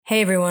Hey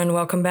everyone,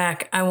 welcome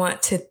back. I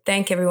want to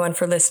thank everyone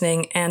for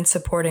listening and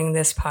supporting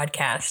this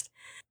podcast.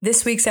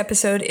 This week's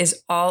episode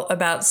is all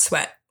about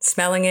sweat,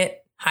 smelling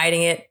it,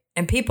 hiding it,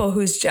 and people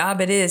whose job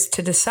it is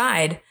to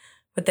decide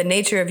what the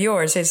nature of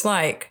yours is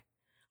like.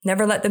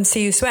 Never let them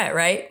see you sweat,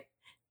 right?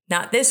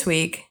 Not this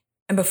week.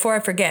 And before I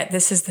forget,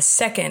 this is the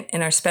second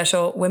in our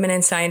special Women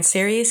in Science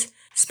series,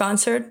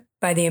 sponsored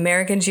by the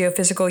American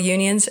Geophysical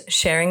Union's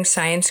Sharing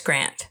Science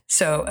Grant.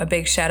 So a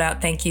big shout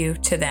out, thank you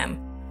to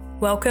them.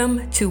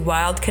 Welcome to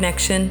Wild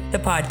Connection, the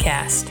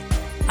podcast.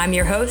 I'm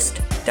your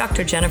host,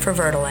 Dr. Jennifer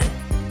Verdelin,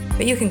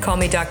 but you can call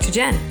me Dr.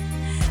 Jen.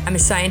 I'm a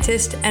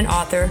scientist and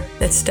author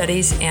that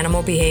studies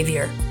animal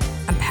behavior.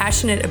 I'm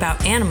passionate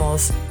about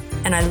animals,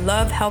 and I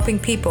love helping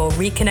people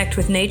reconnect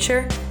with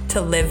nature to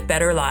live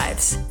better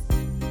lives.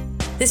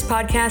 This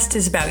podcast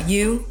is about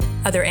you,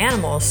 other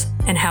animals,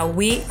 and how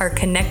we are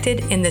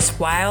connected in this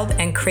wild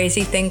and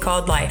crazy thing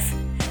called life.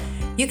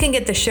 You can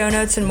get the show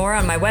notes and more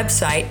on my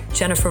website,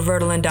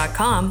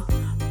 jenniferverdelin.com,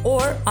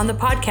 or on the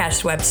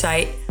podcast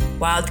website,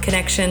 Wild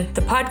Connection,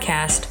 the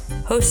podcast,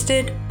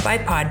 hosted by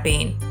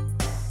Podbean.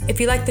 If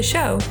you like the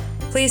show,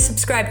 please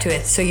subscribe to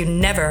it so you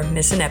never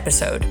miss an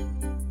episode.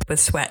 With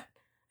sweat.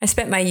 I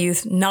spent my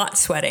youth not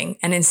sweating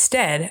and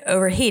instead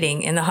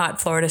overheating in the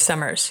hot Florida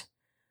summers.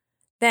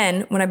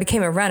 Then, when I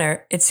became a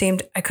runner, it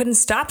seemed I couldn't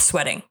stop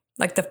sweating,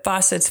 like the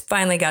faucets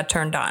finally got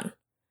turned on.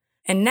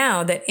 And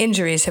now that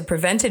injuries have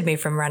prevented me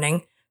from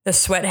running, the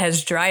sweat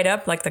has dried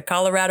up like the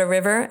Colorado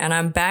River, and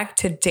I'm back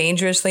to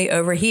dangerously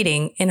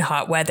overheating in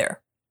hot weather.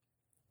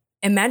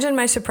 Imagine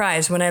my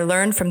surprise when I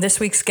learned from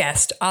this week's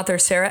guest, author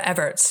Sarah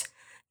Everts,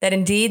 that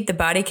indeed the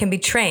body can be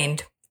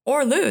trained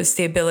or lose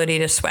the ability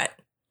to sweat.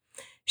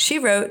 She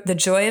wrote The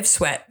Joy of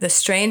Sweat, The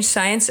Strange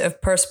Science of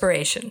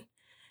Perspiration.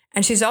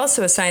 And she's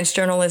also a science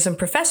journalism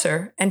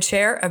professor and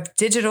chair of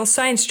digital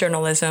science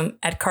journalism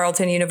at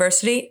Carleton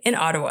University in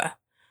Ottawa.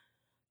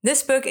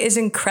 This book is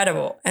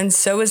incredible, and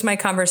so is my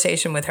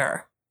conversation with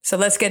her. So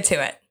let's get to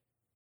it.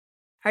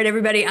 All right,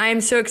 everybody, I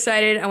am so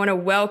excited. I want to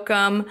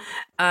welcome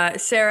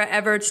Sarah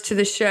Everts to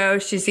the show.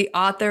 She's the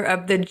author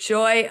of The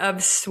Joy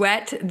of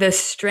Sweat, The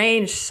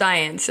Strange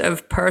Science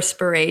of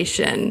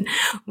Perspiration.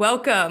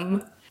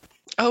 Welcome.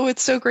 Oh,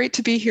 it's so great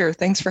to be here.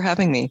 Thanks for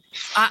having me.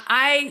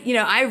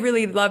 I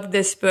really loved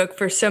this book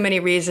for so many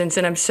reasons,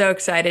 and I'm so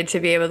excited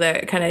to be able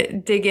to kind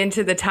of dig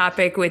into the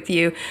topic with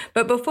you.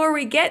 But before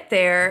we get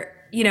there,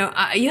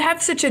 you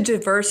have such a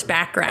diverse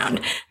background.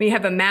 I mean, you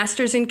have a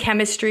master's in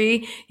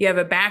chemistry, you have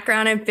a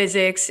background in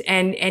physics,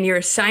 and you're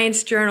a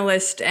science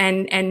journalist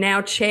and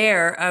now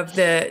chair of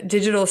the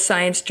digital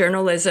science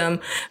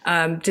journalism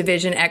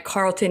division at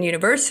Carleton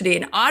University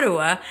in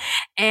Ottawa.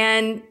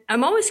 And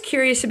I'm always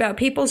curious about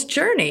people's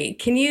journey.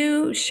 Can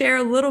you share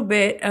a little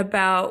bit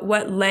about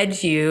what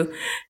led you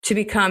to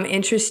become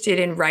interested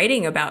in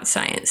writing about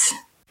science?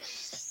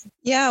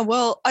 Yeah,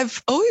 well,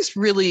 I've always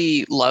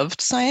really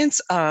loved science.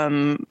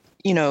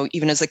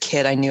 Even as a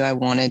kid, I knew I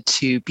wanted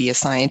to be a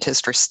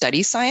scientist or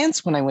study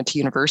science when I went to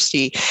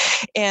university.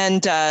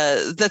 And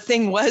the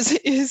thing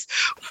is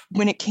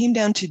when it came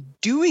down to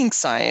doing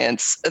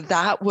science,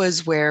 that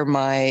was where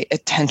my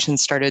attention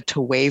started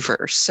to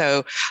waver.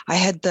 So I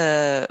had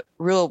the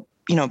real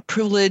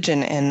privilege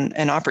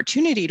and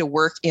opportunity to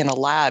work in a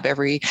lab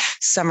every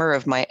summer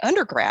of my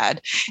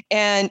undergrad.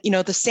 And,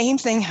 the same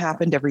thing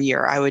happened every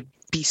year. I would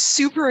be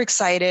super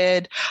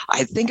excited.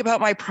 I'd think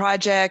about my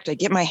project. I'd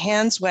get my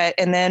hands wet.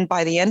 And then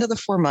by the end of the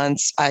 4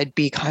 months, I'd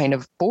be kind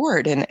of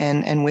bored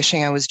and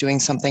wishing I was doing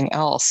something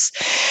else.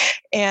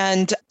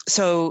 And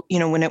so,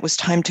 when it was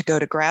time to go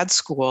to grad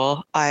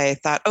school, I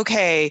thought,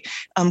 okay,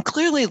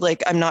 clearly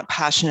I'm not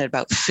passionate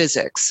about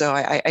physics. So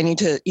I need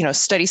to,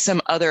 study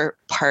some other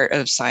part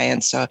of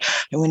science. So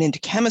I went into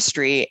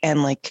chemistry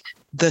and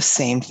the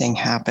same thing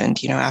happened.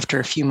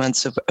 After a few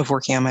months of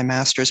working on my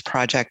master's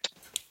project,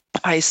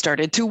 I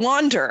started to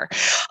wander.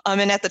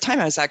 And at the time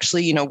I was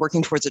actually,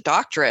 working towards a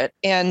doctorate.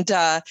 And,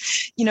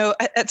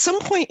 at some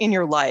point in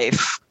your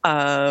life,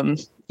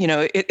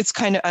 it's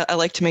kind of, I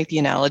like to make the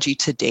analogy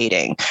to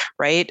dating,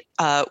 right?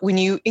 When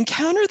you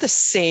encounter the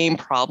same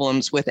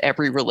problems with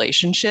every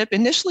relationship,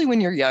 initially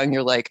when you're young,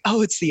 you're like,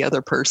 oh, it's the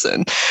other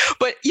person.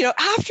 But,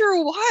 after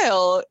a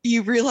while,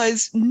 you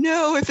realize,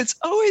 no, if it's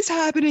always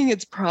happening,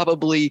 it's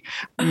probably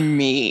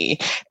me.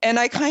 And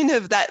I kind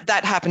of,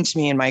 that happened to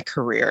me in my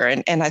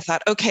career. And I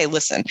thought, okay,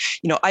 listen,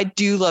 I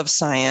do love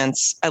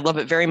science. I love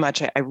it very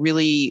much. I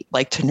really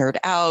like to nerd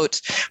out,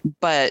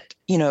 but,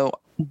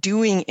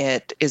 doing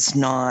it is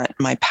not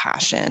my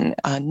passion.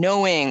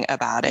 Knowing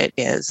about it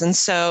is. And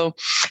so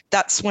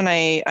that's when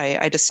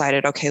I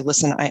decided, okay,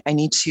 listen, I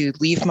need to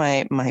leave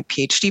my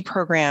PhD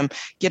program,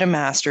 get a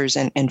master's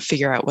and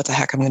figure out what the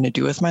heck I'm going to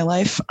do with my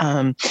life.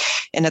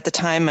 And at the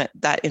time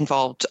that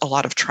involved a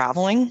lot of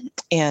traveling,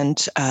 and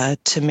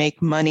to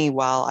make money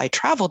while I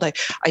traveled,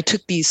 I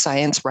took these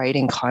science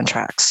writing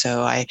contracts.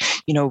 So I,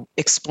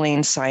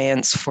 explained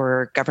science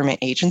for government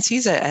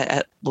agencies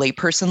at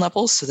layperson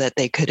levels so that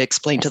they could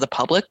explain to the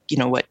public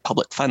public, what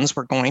public funds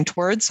were going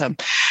towards.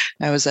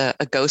 I was a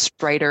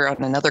ghostwriter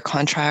on another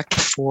contract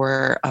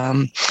for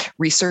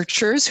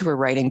researchers who were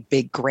writing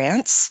big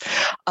grants.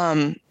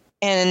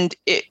 And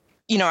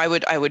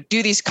I would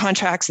do these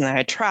contracts and then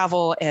I'd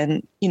travel.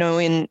 And,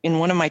 in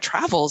one of my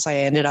travels, I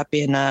ended up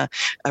in a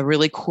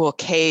really cool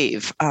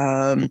cave.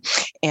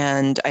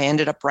 And I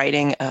ended up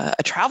writing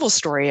a travel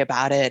story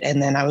about it.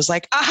 And then I was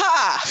like,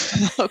 aha,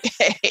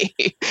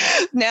 okay,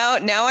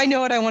 now I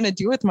know what I want to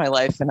do with my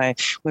life. And I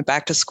went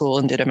back to school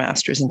and did a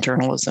master's in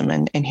journalism.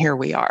 And here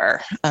we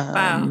are.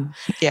 Wow.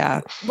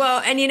 Yeah.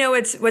 Well, and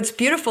what's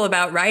beautiful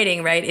about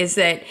writing, right, is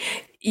that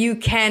you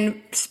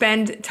can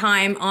spend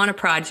time on a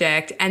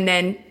project and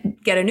then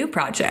get a new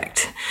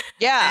project.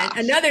 Yeah.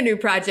 And another new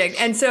project.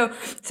 And so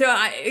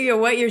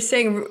what you're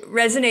saying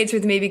resonates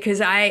with me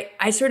because I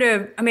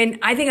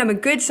think I'm a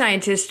good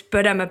scientist,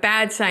 but I'm a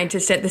bad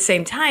scientist at the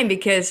same time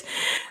because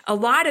a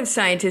lot of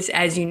scientists,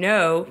 as you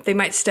know, they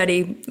might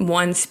study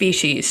one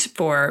species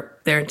for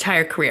their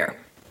entire career.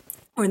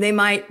 Or they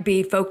might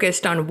be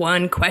focused on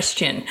one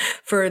question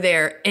for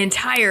their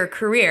entire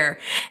career.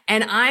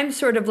 And I'm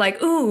sort of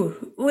like,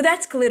 ooh,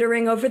 that's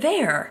glittering over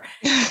there.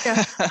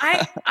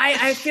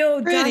 I feel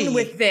done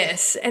with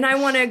this and I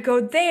want to go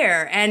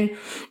there. And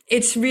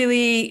it's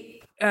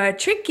really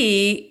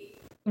tricky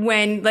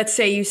when, let's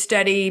say, you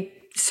study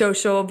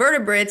social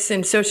vertebrates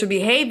and social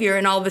behavior,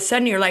 and all of a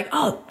sudden you're like,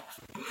 oh,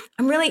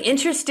 I'm really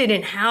interested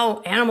in how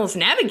animals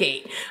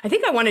navigate. I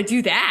think I want to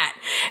do that.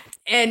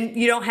 And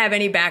you don't have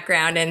any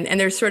background, and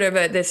there's sort of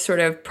this sort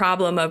of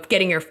problem of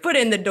getting your foot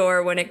in the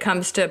door when it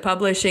comes to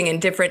publishing in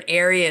different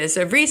areas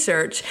of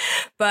research.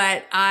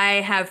 But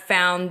I have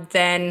found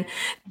then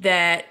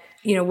that,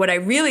 what I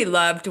really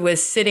loved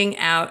was sitting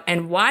out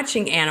and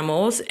watching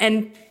animals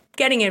and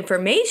getting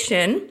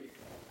information.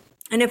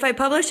 And if I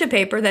publish a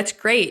paper, that's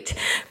great.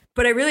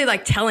 But I really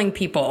like telling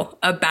people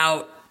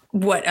about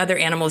what other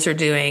animals are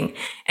doing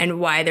and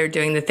why they're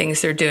doing the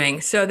things they're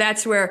doing. So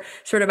that's where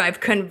sort of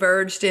I've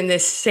converged in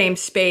this same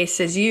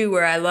space as you,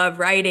 where I love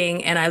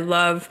writing and I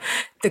love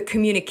the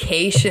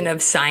communication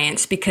of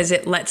science because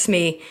it lets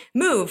me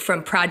move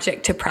from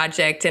project to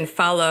project and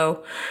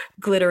follow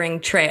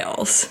glittering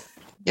trails.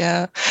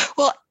 Yeah.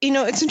 Well,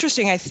 it's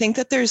interesting. I think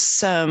that there's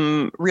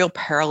some real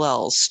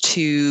parallels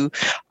to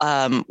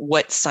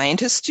what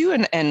scientists do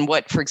and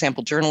what, for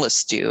example,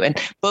 journalists do. And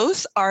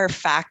both are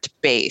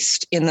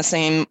fact-based in the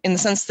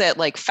sense that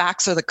like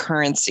facts are the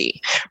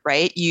currency,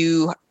 right?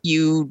 You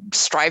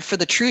strive for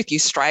the truth. You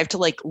strive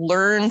to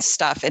learn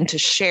stuff and to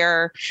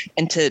share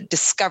and to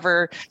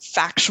discover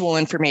factual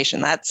information.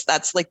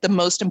 That's like the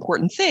most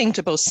important thing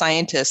to both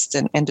scientists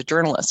and to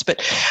journalists.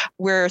 But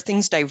where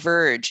things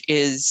diverge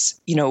is,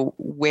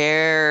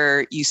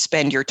 where you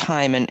spend your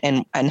time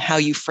and how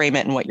you frame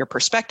it and what your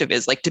perspective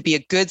is. Like, to be a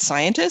good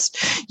scientist,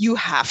 you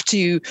have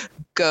to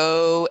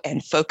go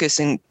and focus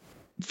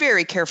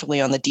very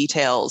carefully on the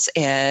details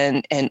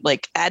and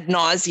like ad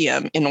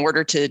nauseum in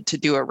order to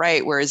do it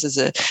right. Whereas as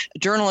a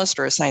journalist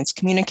or a science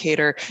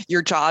communicator,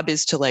 your job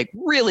is to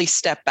really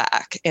step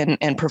back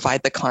and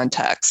provide the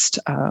context.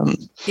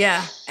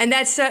 Yeah. And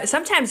that's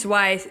sometimes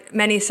why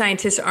many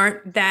scientists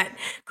aren't that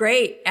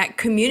great at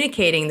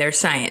communicating their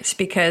science,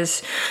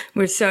 because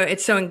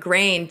it's so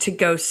ingrained to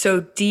go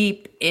so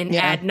deep in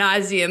ad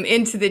nauseum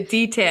into the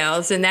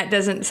details, and that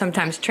doesn't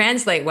sometimes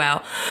translate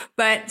well.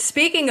 But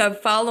speaking of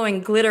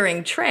following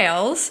glittering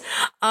trails,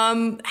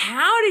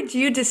 how did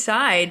you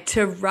decide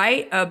to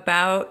write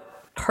about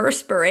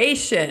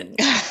perspiration?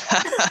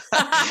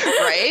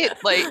 Right?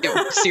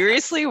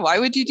 Seriously, why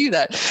would you do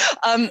that?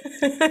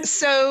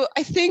 So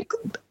I think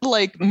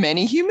like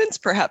many humans,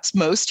 perhaps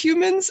most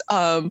humans,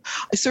 I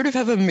sort of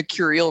have a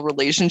mercurial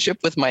relationship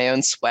with my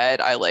own sweat.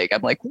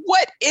 I'm like,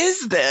 what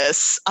is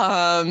this?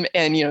 And,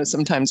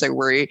 sometimes I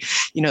worry,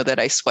 that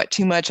I sweat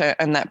too much.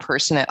 I'm that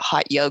person at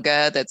hot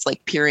yoga that's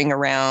peering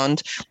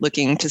around,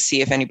 looking to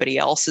see if anybody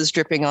else is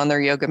dripping on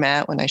their yoga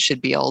mat when I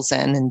should be all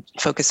zen and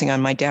focusing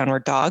on my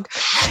downward dog.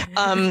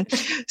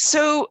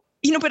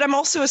 But I'm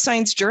also a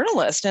science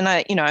journalist, and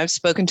I've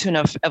spoken to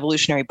enough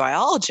evolutionary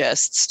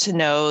biologists to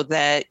know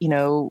that,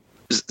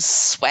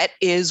 sweat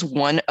is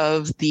one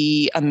of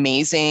the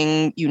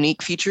amazing,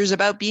 unique features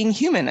about being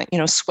human.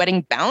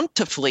 Sweating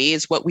bountifully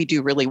is what we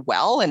do really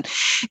well. And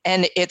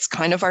it's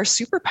kind of our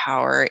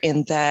superpower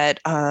in that,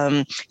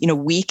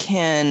 we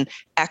can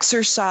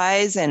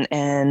exercise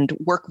and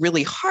work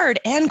really hard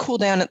and cool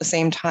down at the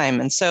same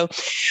time. And so,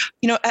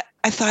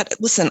 I thought,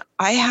 listen,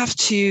 I have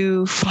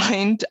to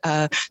find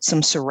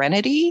some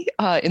serenity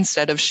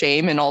instead of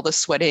shame in all the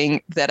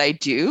sweating that I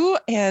do.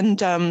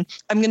 And I'm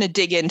going to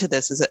dig into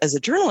this as a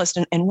journalist.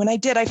 And when I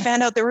did, I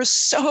found out there were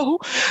so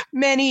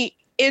many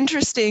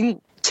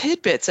interesting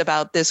tidbits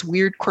about this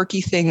weird, quirky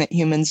thing that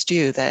humans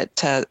do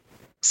that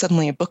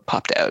suddenly a book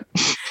popped out.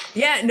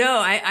 Yeah, no,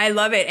 I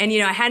love it. And,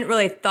 I hadn't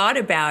really thought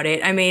about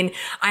it. I mean,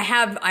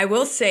 I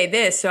will say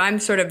this. So I'm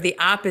sort of the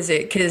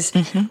opposite, because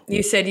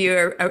you said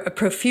you're a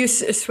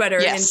profuse sweater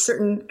in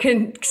certain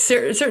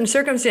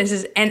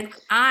circumstances. And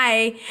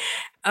I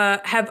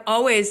have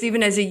always,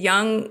 even as a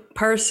young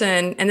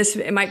person, and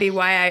it might be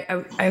why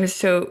I was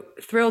so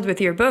thrilled with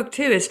your book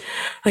too, is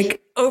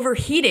like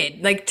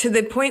overheated, like to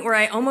the point where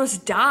I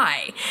almost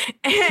die.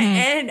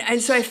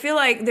 And so I feel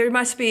like there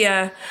must be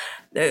a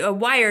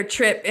wire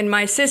trip in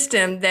my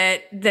system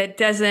that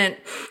doesn't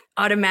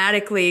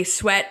automatically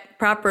sweat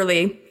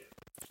properly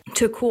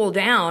to cool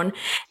down.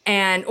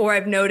 Or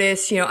I've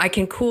noticed, I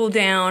can cool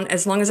down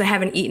as long as I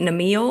haven't eaten a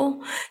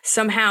meal.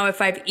 Somehow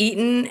if I've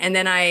eaten and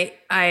then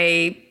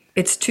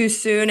it's too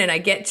soon and I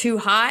get too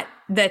hot,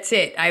 that's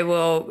it. I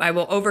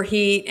will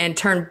overheat and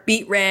turn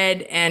beet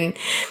red, and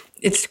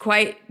it's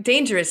quite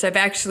dangerous. I've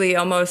actually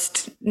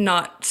almost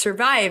not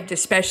survived,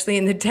 especially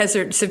in the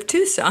deserts of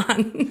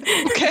Tucson.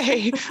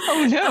 Okay.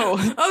 Oh,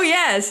 no. Oh,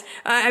 yes.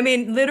 I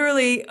mean,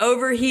 literally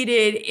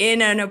overheated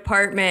in an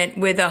apartment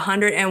with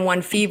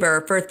 101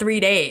 fever for 3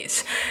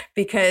 days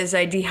because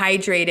I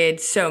dehydrated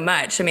so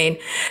much. I mean,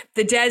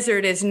 the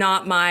desert is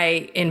not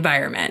my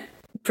environment.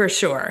 For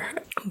sure.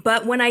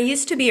 But when I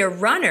used to be a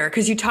runner,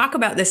 because you talk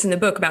about this in the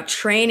book about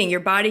training, your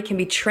body can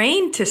be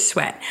trained to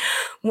sweat.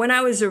 When I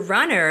was a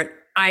runner,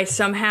 I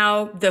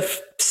somehow, the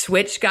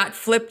switch got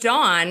flipped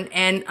on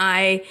and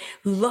I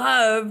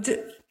loved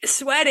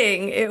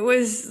sweating. It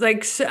was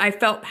like, I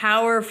felt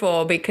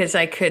powerful because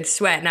I could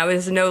sweat, and I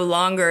was no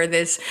longer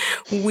this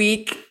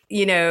weak,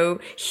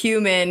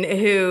 human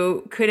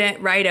who couldn't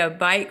ride a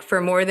bike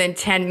for more than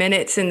 10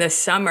 minutes in the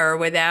summer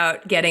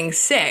without getting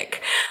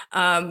sick.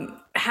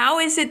 How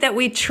is it that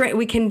we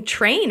can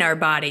train our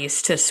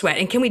bodies to sweat,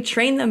 and can we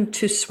train them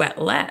to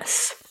sweat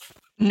less?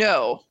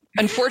 No.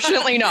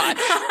 Unfortunately not.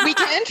 We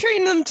can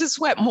train them to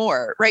sweat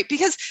more, right?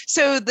 Because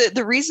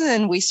the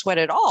reason we sweat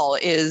at all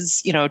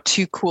is,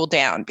 to cool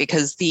down,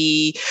 because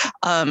the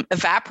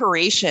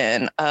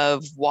evaporation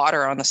of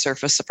water on the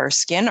surface of our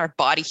skin, our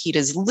body heat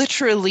is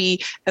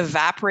literally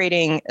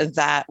evaporating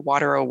that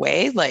water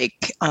away,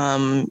 like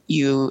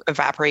you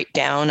evaporate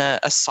down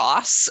a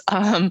sauce,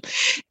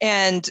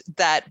 and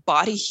that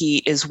body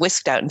heat is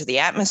whisked out into the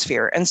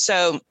atmosphere. And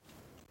so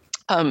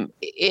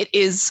it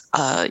is,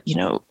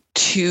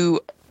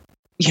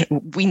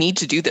 we need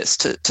to do this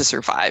to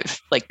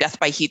survive. Like death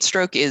by heat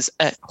stroke is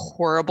a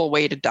horrible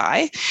way to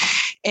die.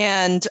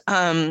 And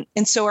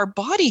so our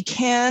body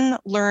can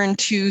learn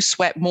to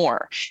sweat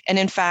more. And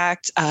in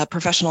fact,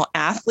 professional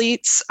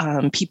athletes,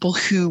 people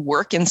who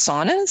work in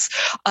saunas,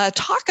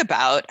 talk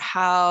about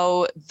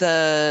how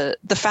the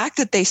fact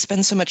that they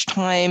spend so much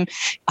time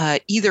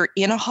either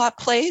in a hot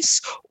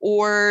place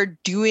or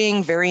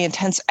doing very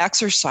intense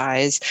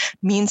exercise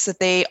means that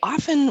they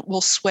often will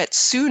sweat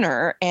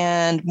sooner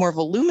and more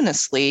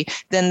voluminously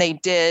than they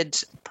did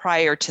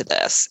prior to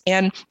this.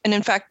 And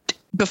in fact,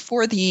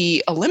 before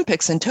the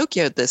Olympics in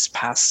Tokyo this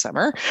past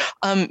summer,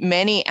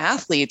 many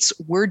athletes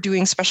were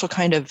doing special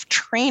kind of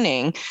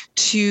training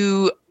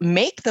to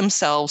make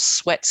themselves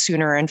sweat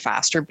sooner and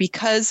faster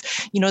because,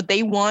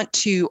 they want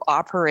to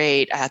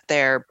operate at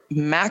their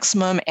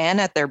maximum and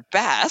at their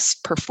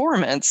best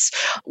performance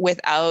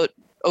without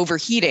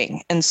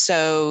overheating. And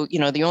so,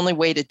 the only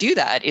way to do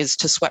that is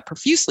to sweat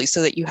profusely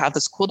so that you have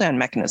this cool down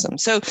mechanism.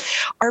 So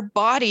our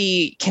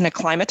body can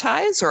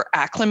acclimatize or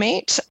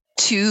acclimate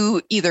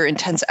to either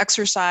intense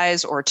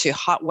exercise or to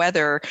hot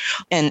weather,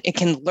 and it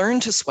can learn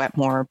to sweat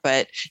more,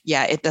 but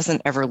it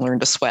doesn't ever learn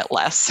to sweat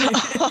less.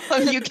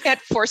 You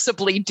can't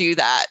forcibly do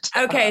that.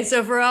 Okay,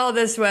 so for all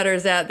the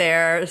sweaters out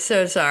there,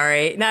 so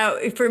sorry. Now,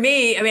 for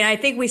me, I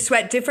think we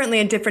sweat differently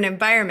in different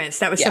environments.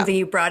 That was something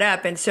you brought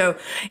up. And so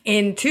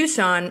in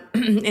Tucson,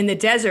 in the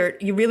desert,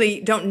 you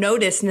really don't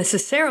notice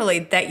necessarily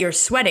that you're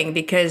sweating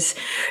because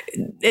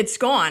it's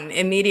gone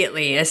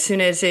immediately as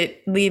soon as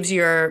it leaves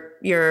your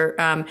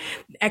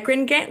eccrine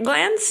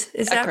glands.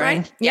 Is that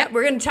right? Yeah.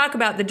 We're going to talk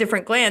about the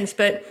different glands,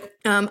 but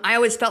I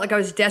always felt like I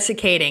was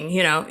desiccating,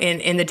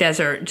 in the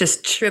desert,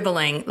 just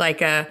shriveling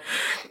like a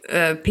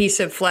piece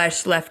of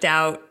flesh left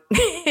out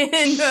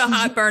in the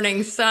hot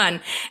burning sun.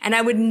 And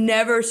I would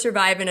never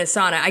survive in a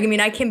sauna.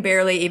 I can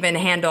barely even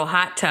handle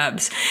hot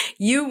tubs.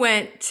 You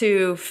went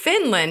to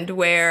Finland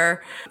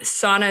where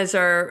saunas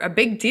are a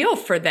big deal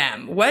for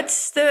them.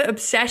 What's the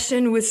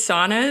obsession with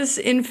saunas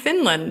in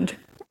Finland?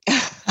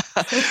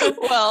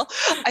 Well,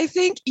 I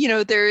think,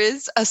 there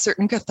is a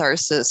certain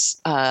catharsis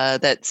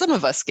that some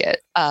of us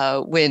get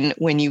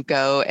when you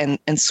go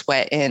and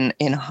sweat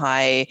in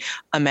high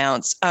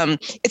amounts.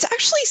 It's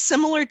actually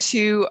similar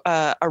to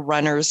a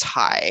runner's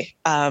high.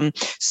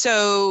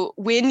 So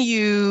when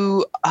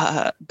you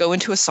go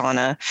into a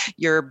sauna,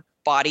 your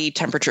body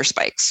temperature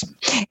spikes.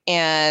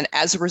 And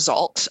as a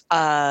result,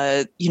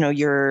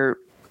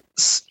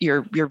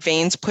 your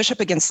veins push up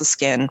against the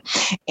skin,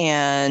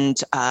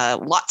 and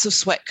lots of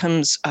sweat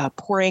comes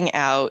pouring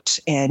out,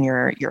 and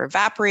you're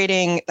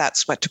evaporating that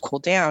sweat to cool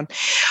down.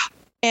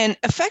 And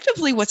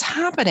effectively, what's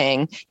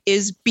happening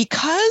is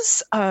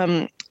because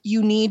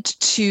you need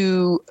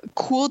to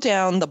cool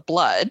down the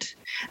blood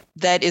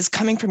that is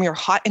coming from your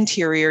hot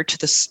interior to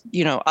this,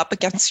 up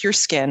against your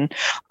skin.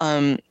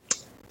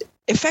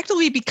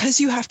 effectively, because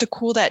you have to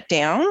cool that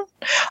down,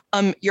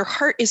 your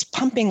heart is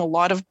pumping a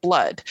lot of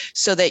blood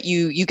so that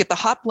you get the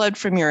hot blood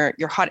from your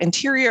hot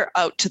interior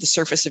out to the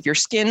surface of your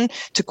skin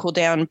to cool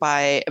down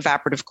by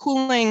evaporative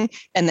cooling,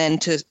 and then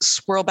to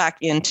swirl back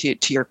into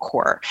your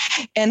core.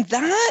 And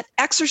that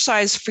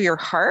exercise for your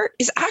heart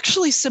is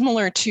actually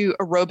similar to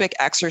aerobic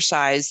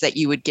exercise that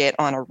you would get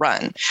on a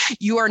run.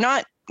 You are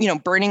not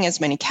burning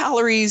as many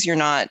calories, you're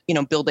not,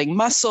 building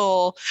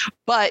muscle,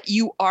 but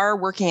you are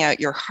working out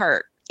your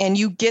heart. And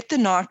you get the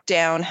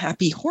knockdown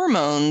happy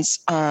hormones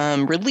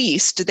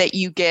released that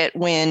you get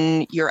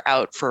when you're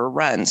out for a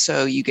run.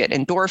 So you get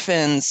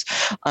endorphins.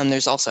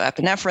 There's also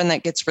epinephrine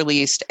that gets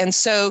released. And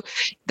so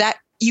that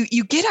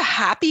you get a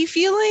happy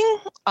feeling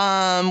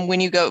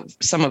when you go,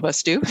 some of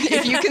us do,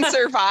 if you can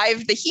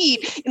survive the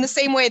heat, in the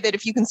same way that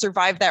if you can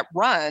survive that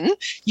run,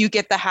 you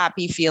get the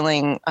happy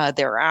feeling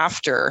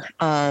thereafter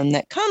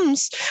that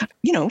comes,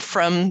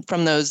 from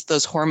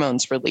those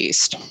hormones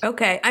released.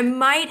 Okay. I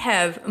might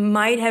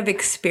have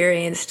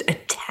experienced a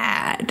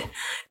tad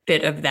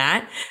bit of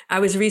that. I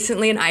was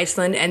recently in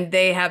Iceland, and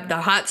they have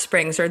the hot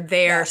springs or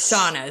their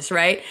saunas,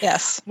 right?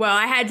 Yes. Well,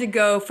 I had to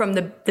go from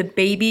the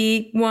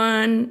baby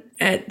one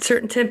at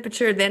certain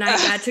temperature. Then I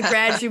got to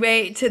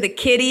graduate to the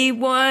kiddie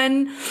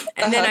one.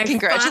 And then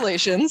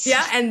congratulations.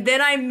 And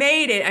then I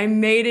made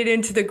it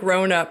into the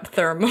grown-up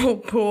thermal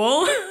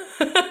pool.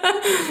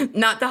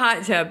 Not the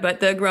hot tub, but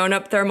the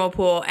grown-up thermal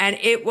pool. And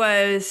it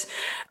was,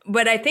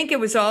 but I think it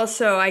was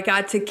also, I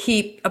got to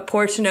keep a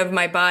portion of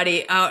my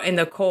body out in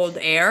the cold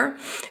air.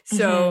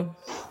 So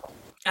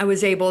I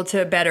was able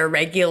to better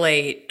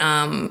regulate,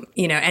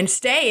 and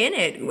stay in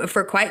it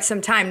for quite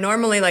some time.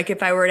 Normally, like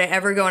if I were to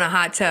ever go in a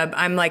hot tub,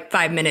 I'm like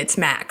 5 minutes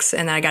max,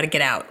 and then I got to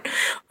get out,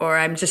 or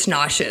I'm just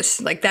nauseous.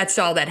 Like that's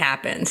all that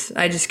happens.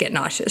 I just get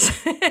nauseous.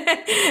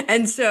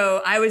 And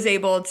so I was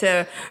able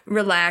to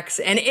relax,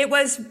 and it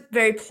was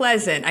very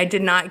pleasant. I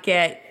did not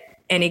get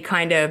any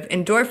kind of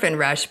endorphin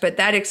rush, but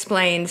that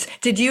explains.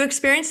 Did you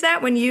experience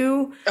that when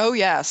you? Oh,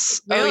 yes.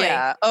 Really? Oh,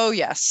 yeah. Oh,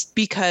 yes.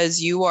 Because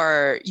you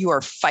are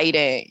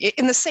fighting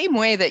in the same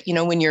way that,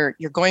 when you're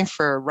going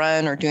for a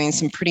run or doing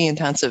some pretty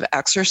intensive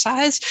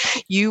exercise,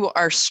 you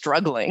are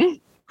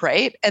struggling.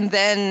 Right. And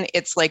then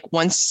it's like,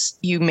 once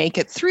you make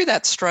it through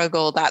that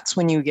struggle, that's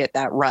when you get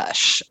that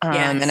rush.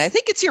 Yes. And I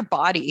think it's your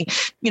body,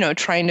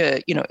 trying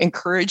to,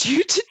 encourage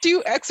you to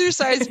do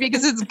exercise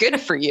because it's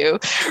good for you.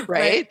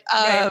 Right.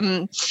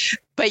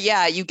 But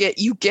yeah, you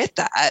get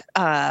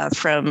that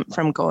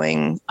from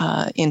going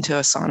into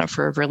a sauna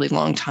for a really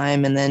long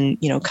time, and then,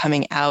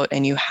 coming out,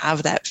 and you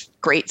have that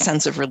great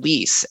sense of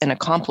release and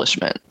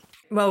accomplishment.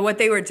 Well, what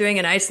they were doing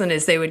in Iceland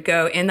is they would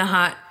go in the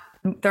hot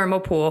thermal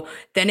pool,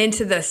 then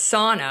into the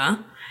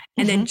sauna,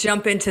 and then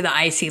jump into the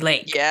icy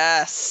lake.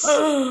 Yes.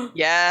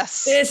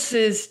 Yes. This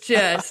is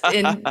just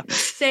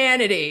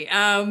insanity.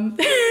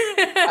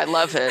 I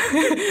love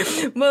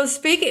it. Well,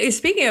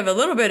 speaking of a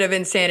little bit of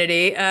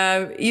insanity,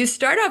 you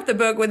start off the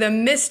book with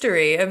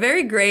a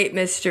very great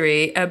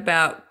mystery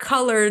about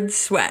colored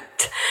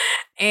sweat.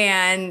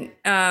 And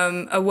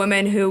a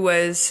woman who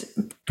was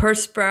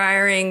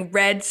perspiring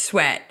red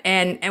sweat.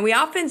 And we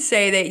often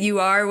say that you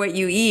are what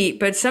you eat,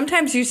 but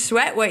sometimes you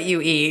sweat what you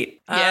eat.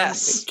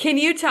 Yes. Can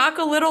you talk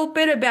a little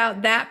bit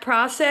about that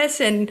process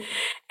and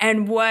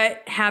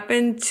what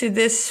happened to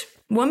this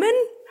woman?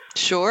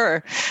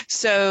 Sure.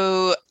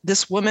 So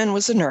this woman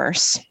was a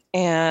nurse.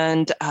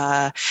 And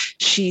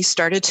she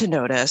started to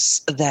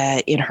notice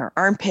that in her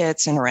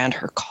armpits and around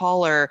her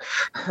collar,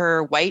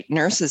 her white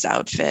nurse's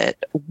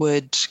outfit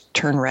would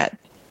turn red,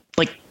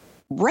 like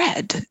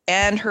red,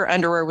 and her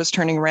underwear was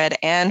turning red,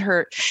 and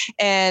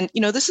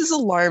this is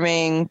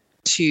alarming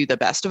to the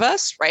best of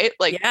us, right?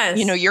 Like, yes.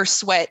 Your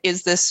sweat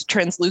is this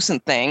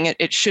translucent thing.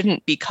 It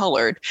shouldn't be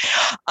colored.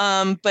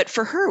 But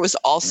for her, it was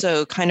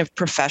also kind of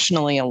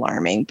professionally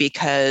alarming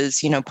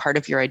because, part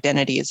of your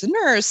identity as a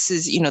nurse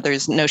is,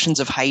 there's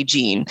notions of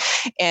hygiene,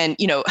 and,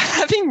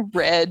 having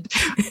red,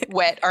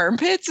 wet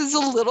armpits is a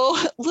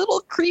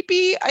little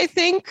creepy, I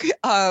think,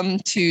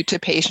 to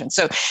patients.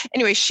 So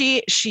anyway,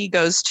 she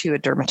goes to a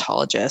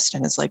dermatologist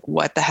and is like,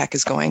 what the heck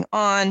is going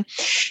on?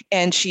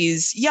 And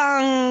she's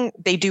young.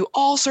 They do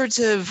all sorts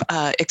of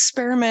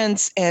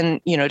experiments and,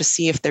 to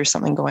see if there's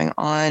something going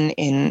on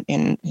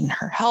in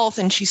her health.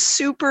 And she's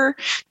super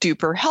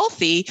duper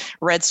healthy,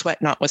 red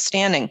sweat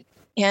notwithstanding.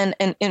 And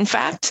in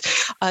fact,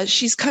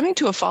 she's coming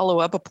to a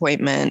follow-up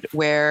appointment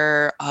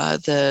where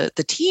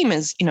the team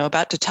is,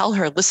 about to tell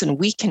her, listen,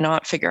 we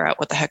cannot figure out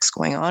what the heck's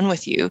going on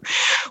with you.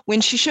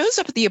 When she shows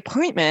up at the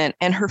appointment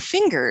and her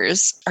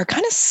fingers are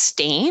kind of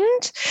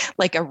stained,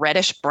 like a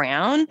reddish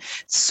brown,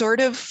 sort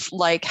of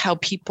like how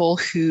people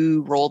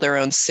who roll their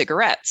own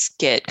cigarettes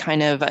get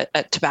kind of a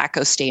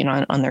tobacco stain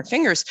on their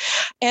fingers.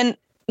 And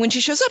when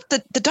she shows up,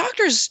 the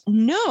doctors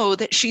know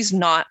that she's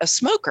not a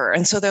smoker.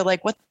 And so they're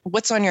like,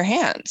 what's on your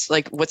hands?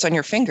 Like, what's on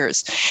your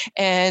fingers?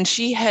 And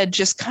she had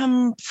just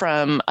come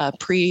from a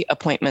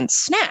pre-appointment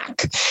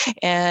snack.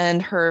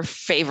 And her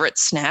favorite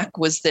snack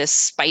was this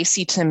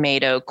spicy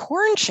tomato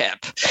corn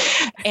chip.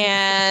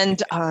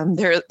 And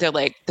they're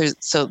like,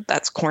 so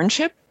that's corn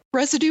chip?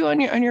 residue on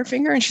your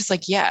finger? And she's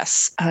like,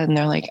 yes. And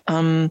they're like,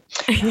 how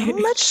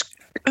much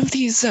of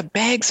these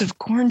bags of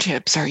corn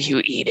chips are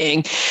you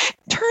eating?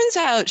 Turns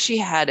out she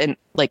had an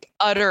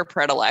utter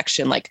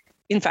predilection.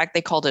 In fact,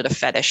 they called it a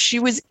fetish. She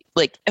was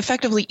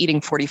effectively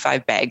eating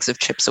 45 bags of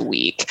chips a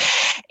week.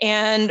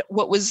 And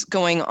what was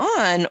going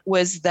on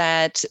was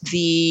that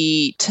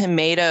the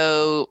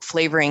tomato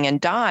flavoring and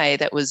dye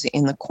that was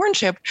in the corn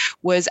chip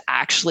was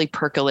actually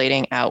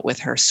percolating out with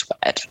her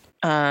sweat.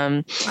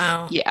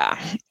 Wow. Yeah.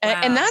 Wow.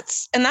 And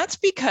that's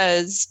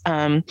because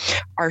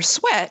our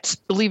sweat,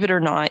 believe it or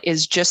not,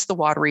 is just the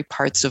watery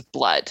parts of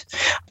blood.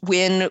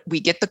 When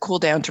we get the cool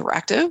down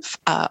directive,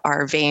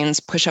 our veins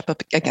push up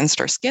against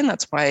our skin.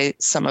 That's why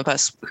some of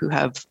us who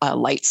have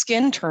light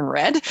skin turn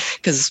red,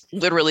 because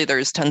literally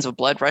there's tons of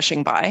blood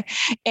rushing by.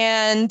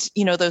 And,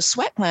 those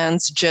sweat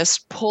glands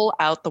just pull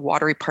out the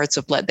watery parts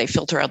of blood. They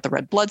filter out the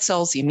red blood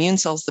cells, the immune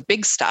cells, the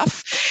big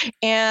stuff.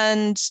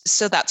 And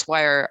so that's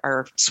why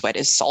our sweat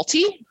is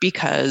salty,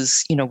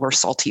 because, we're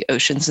salty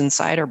oceans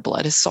inside. Our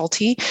blood is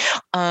salty.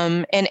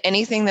 And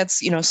anything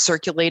that's,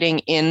 circulating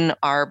in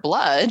our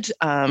blood,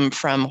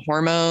 from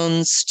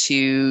hormones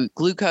to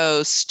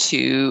glucose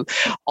to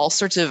all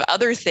sorts of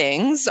other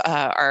things,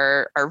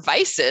 our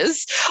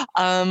vices,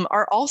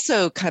 are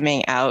also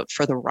coming out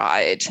for the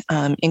ride,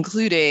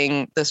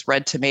 including this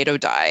red tomato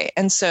dye.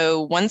 And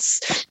so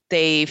once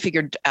they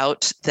figured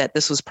out that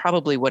this was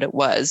probably what it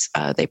was,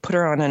 they put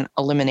her on an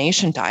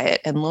elimination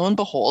diet, and lo and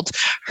behold,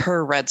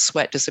 her red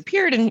sweat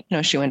disappeared, and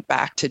she went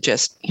back to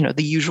just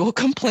the usual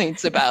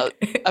complaints about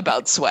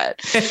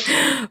sweat.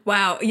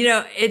 Wow,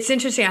 it's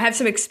interesting. I have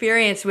some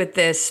experience with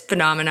this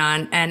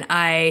phenomenon,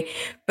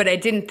 but I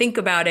didn't think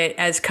about it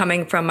as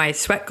coming from my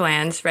sweat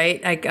glands,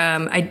 right?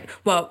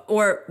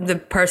 Or the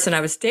person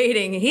I was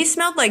dating, he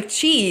smelled like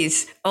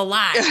cheese a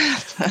lot.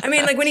 I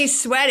mean, when he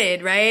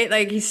sweated,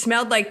 right? He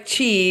smelled like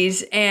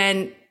cheese,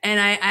 and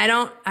I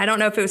don't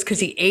know if it was because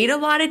he ate a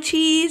lot of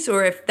cheese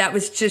or if that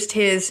was just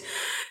his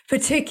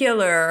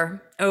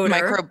particular odor.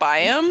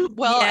 Microbiome?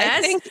 Well, yes.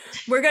 I think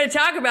we're going to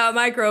talk about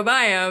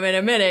microbiome in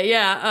a minute.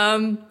 Yeah.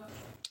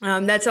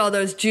 That's all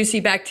those juicy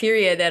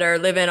bacteria that are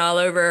living all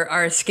over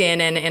our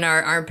skin and in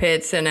our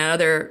armpits and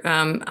other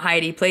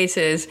hidey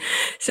places.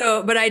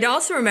 So, but I'd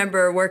also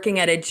remember working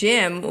at a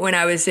gym when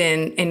I was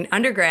in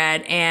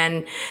undergrad,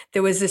 and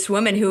there was this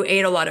woman who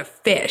ate a lot of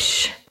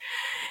fish.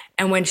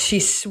 And when she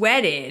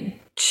sweated,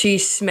 she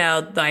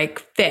smelled like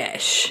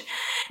fish.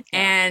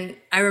 And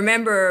I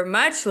remember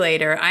much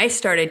later, I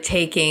started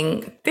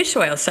taking fish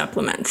oil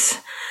supplements.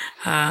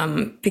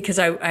 Because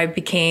I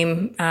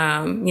became,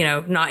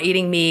 not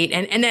eating meat.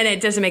 And then it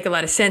doesn't make a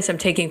lot of sense. I'm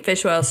taking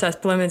fish oil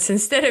supplements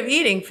instead of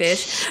eating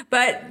fish.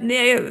 But,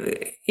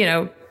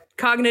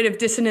 cognitive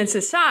dissonance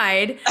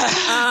aside,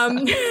 I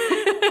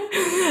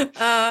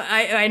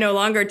no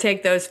longer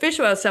take those fish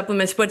oil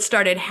supplements. What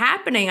started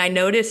happening, I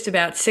noticed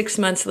about 6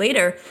 months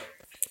later,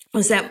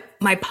 was that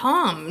my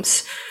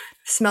palms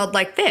smelled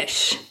like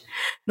fish.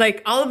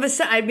 All of a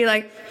sudden, I'd be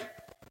like,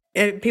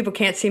 people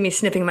can't see me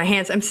sniffing my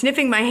hands. I'm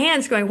sniffing my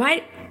hands going,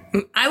 why?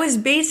 I was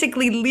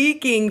basically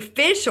leaking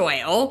fish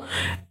oil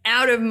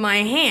out of my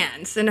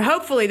hands. And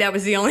hopefully that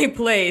was the only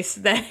place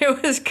that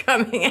it was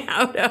coming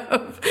out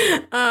of.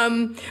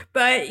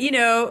 But,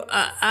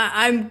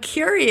 I'm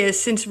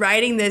curious, since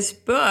writing this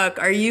book,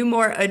 are you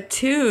more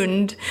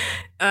attuned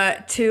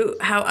to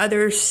how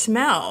others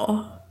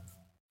smell?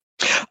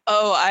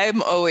 Oh,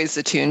 I'm always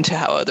attuned to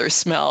how others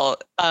smell.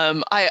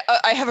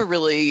 I have a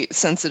really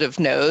sensitive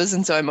nose,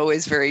 and so I'm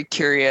always very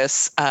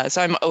curious.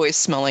 So I'm always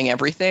smelling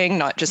everything,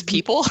 not just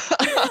people.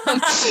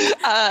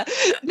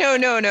 No.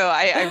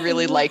 I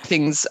really like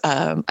things.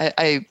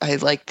 I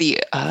like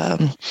the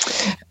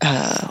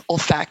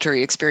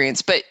olfactory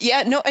experience. But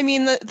yeah, no, I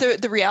mean,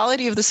 the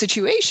reality of the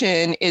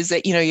situation is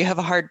that, you have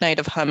a hard night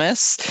of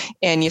hummus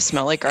and you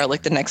smell like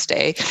garlic the next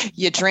day.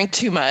 You drink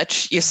too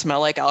much, you smell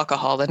like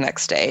alcohol the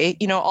next day.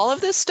 All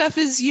of this stuff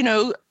is,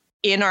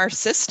 in our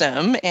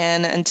system,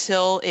 and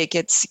until it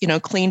gets,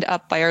 cleaned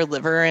up by our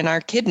liver and our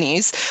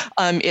kidneys,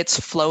 it's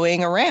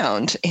flowing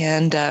around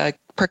and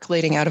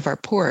percolating out of our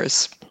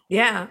pores.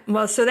 Yeah.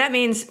 Well, so that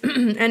means,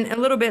 and a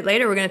little bit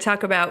later, we're going to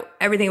talk about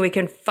everything we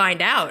can find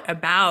out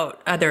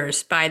about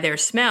others by their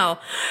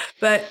smell.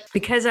 But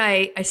because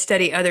I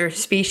study other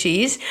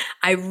species,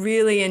 I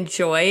really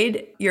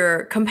enjoyed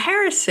your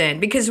comparison,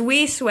 because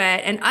we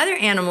sweat and other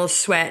animals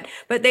sweat,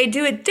 but they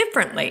do it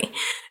differently.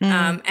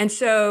 And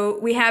so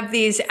we have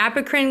these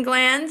apocrine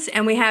glands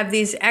and we have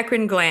these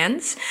eccrine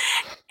glands.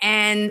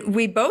 And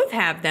we both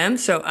have them.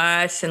 So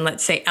us and,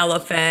 let's say,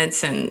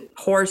 elephants and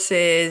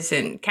horses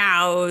and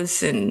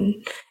cows,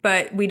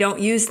 but we don't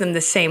use them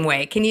the same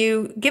way. Can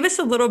you give us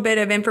a little bit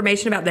of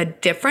information about the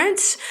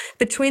difference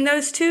between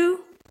those two?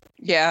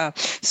 Yeah.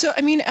 So,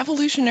 I mean,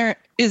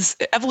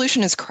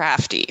 evolution is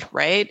crafty,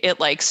 right? It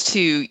likes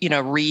to,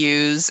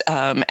 reuse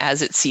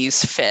as it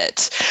sees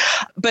fit.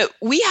 But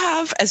we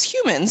have, as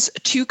humans,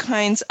 two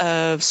kinds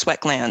of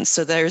sweat glands.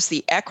 So there's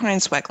the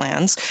eccrine sweat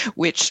glands,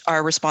 which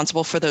are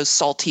responsible for those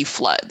salty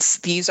floods.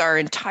 These are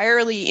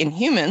entirely, in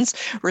humans,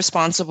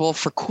 responsible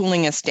for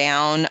cooling us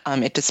down.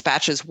 It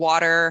dispatches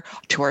water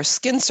to our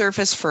skin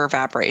surface for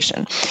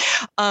evaporation.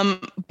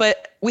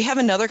 But we have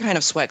another kind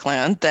of sweat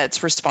gland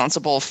that's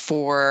responsible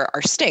for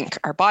our stink,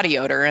 our body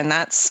odor, and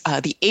that's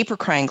the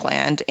apocrine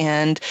gland.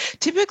 And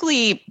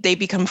typically they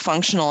become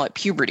functional at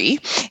puberty.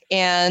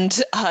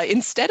 And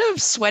instead of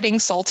sweating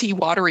salty,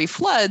 watery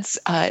floods,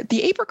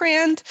 the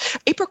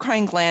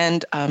apocrine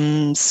gland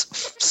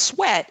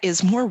sweat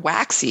is more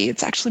waxy.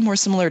 It's actually more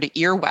similar to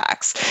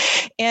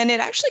earwax. And it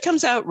actually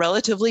comes out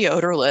relatively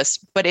odorless,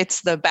 but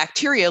it's the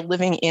bacteria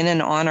living in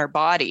and on our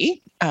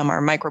body,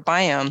 our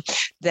microbiome,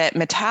 that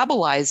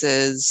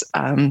metabolizes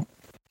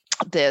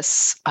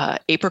this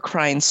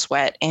apocrine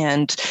sweat,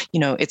 and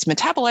its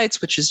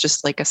metabolites, which is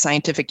just like a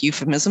scientific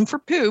euphemism for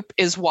poop,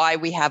 is why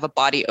we have a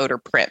body odor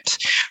print,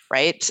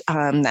 right?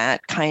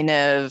 That kind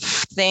of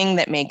thing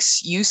that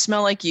makes you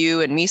smell like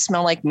you and me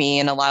smell like me,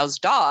 and allows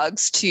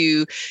dogs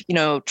to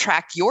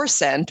track your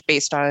scent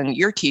based on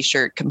your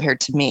t-shirt compared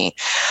to me.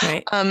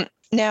 Right.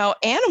 Now,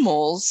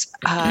 animals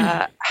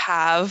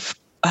have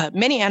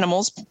many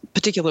animals,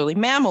 particularly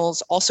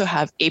mammals, also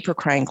have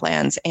apocrine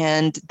glands,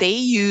 and they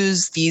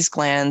use these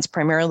glands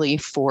primarily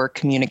for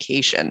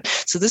communication.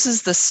 So this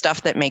is the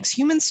stuff that makes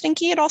humans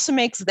stinky. It also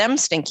makes them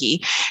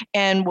stinky.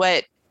 And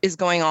what is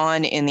going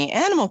on in the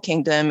animal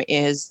kingdom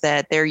is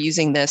that they're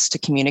using this to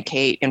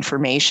communicate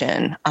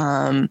information.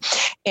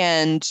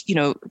 And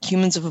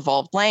humans have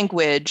evolved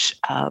language,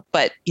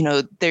 but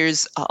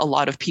there's a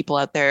lot of people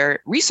out there,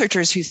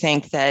 researchers, who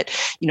think that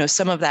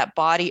some of that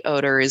body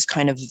odor is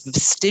kind of a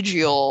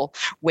vestigial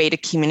way to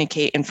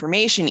communicate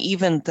information,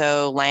 even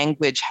though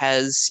language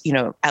has,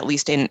 at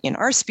least in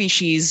our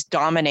species,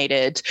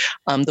 dominated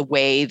the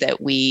way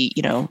that we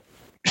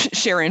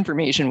share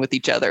information with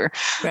each other.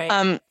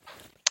 Right.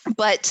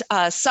 But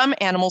some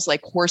animals,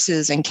 like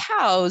horses and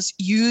cows,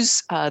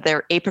 use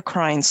their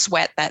apocrine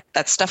sweat,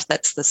 that stuff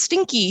that's the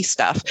stinky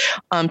stuff,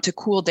 to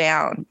cool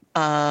down.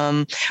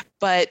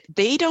 But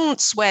they don't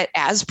sweat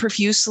as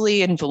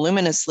profusely and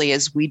voluminously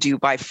as we do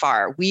by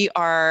far. We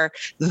are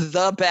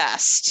the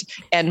best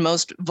and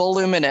most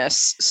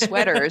voluminous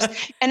sweaters.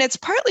 And it's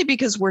partly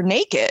because we're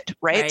naked,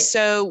 right?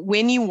 So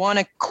when you want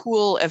to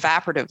cool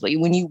evaporatively,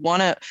 when you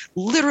want to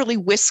literally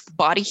whisk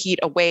body heat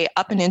away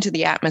up and into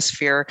the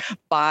atmosphere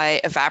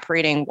by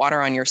evaporating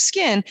water on your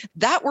skin,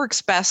 that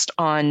works best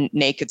on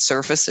naked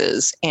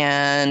surfaces.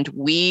 And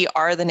we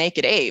are the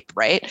naked ape,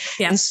 right?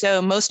 Yeah. And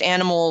so most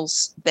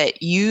animals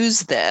that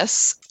use this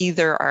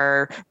either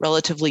are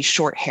relatively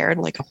short-haired,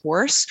 like a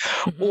horse,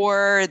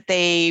 or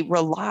they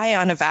rely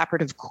on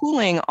evaporative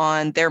cooling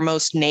on their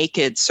most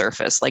naked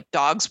surface. Like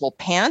dogs will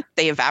pant,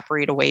 they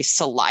evaporate away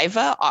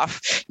saliva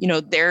off,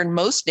 their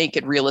most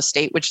naked real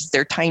estate, which is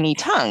their tiny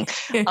tongue.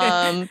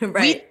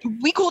 Right.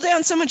 We cool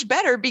down so much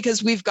better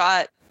because we've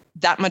got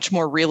that much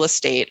more real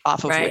estate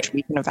off of which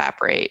we can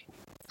evaporate.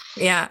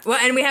 Yeah. Well,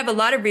 and we have a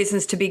lot of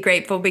reasons to be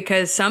grateful,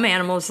 because some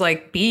animals,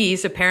 like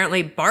bees,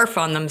 apparently barf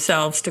on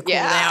themselves to cool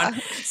down.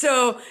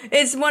 So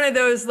it's one of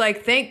those,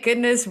 like, thank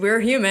goodness we're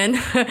human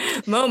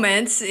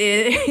moments.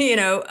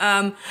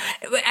 I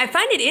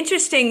find it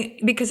interesting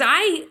because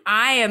I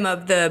am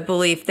of the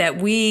belief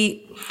that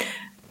we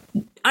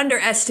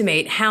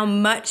underestimate how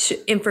much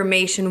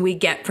information we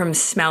get from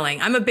smelling.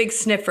 I'm a big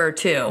sniffer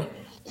too.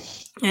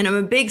 And I'm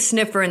a big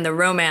sniffer in the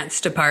romance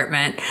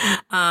department.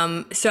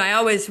 So I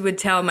always would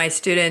tell my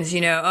students, you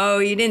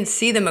didn't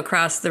see them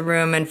across the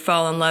room and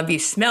fall in love. You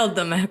smelled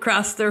them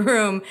across the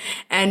room.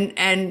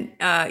 And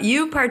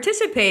you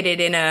participated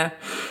in a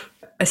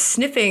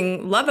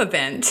sniffing love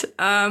event.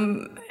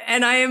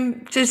 And I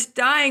am just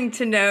dying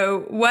to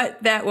know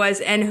what that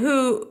was and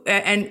who,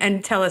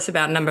 and tell us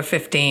about number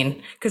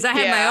 15, because I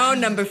have my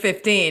own number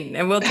 15,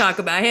 and we'll talk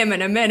about him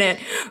in a minute.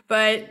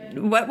 But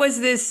what was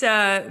this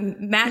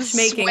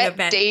matchmaking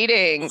event?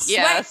 Dating.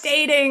 Sweat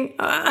dating.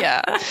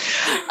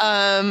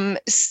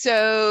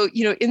 So,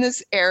 in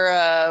this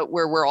era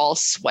where we're all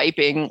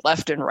swiping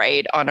left and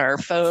right on our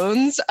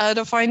phones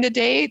to find a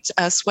date,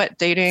 sweat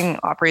dating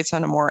operates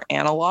on a more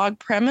analog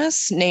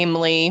premise,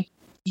 namely,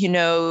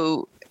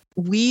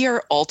 we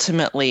are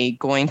ultimately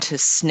going to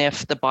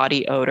sniff the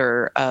body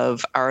odor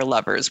of our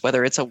lovers,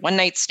 whether it's a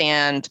one-night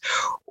stand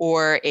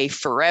or a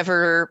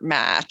forever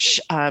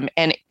match.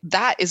 And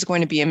that is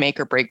going to be a make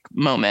or break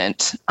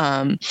moment.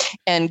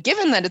 And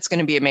given that it's going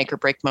to be a make or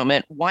break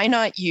moment, why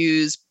not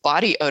use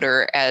body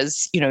odor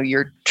as,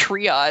 your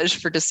triage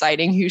for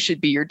deciding who should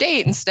be your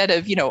date instead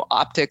of,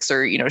 optics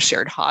or,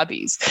 shared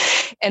hobbies.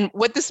 And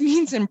what this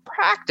means in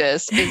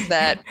practice is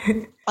that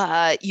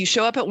you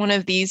show up at one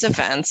of these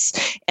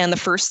events, and the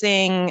first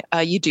thing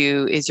you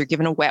do is you're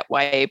given a wet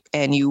wipe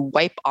and you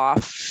wipe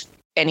off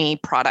any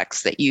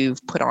products that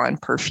you've put on,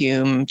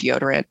 perfume,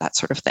 deodorant, that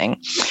sort of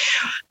thing.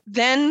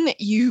 Then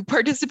you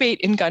participate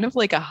in kind of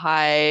like a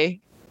high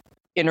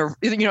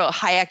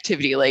high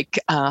activity, like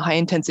high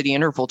intensity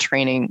interval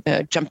training,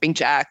 jumping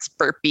jacks,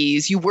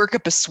 burpees. You work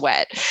up a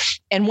sweat.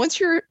 And once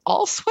you're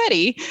all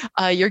sweaty,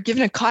 you're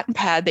given a cotton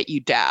pad that you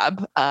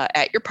dab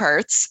at your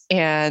parts,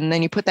 and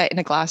then you put that in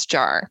a glass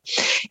jar.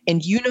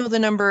 And you know the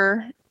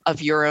number of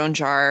your own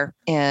jar,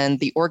 and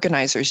the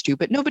organizers do,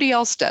 but nobody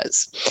else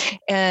does.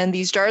 And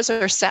these jars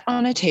are set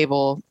on a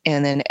table,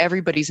 and then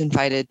everybody's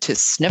invited to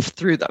sniff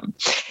through them.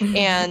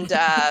 And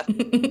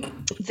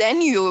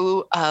then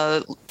you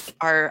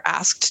are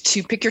asked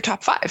to pick your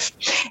top 5.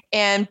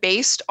 And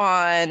based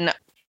on,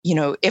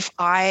 if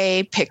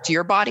I picked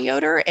your body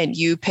odor and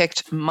you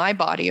picked my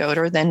body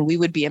odor, then we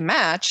would be a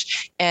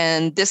match.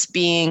 And this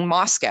being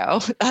Moscow,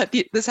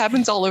 this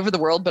happens all over the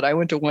world, but I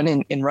went to one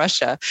in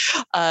Russia,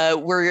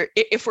 where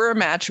if we're a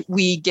match,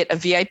 we get a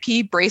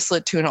VIP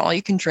bracelet to an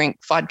all-you-can-drink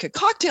vodka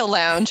cocktail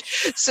lounge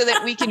so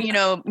that we can,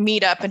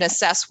 meet up and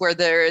assess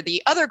whether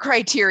the other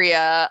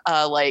criteria,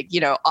 like,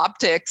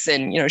 optics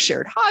and,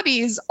 shared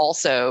hobbies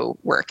also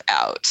work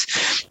out.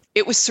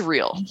 It was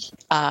surreal.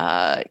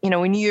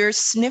 When you're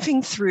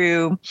sniffing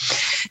through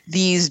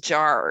these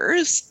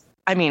jars,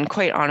 I mean,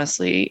 quite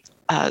honestly,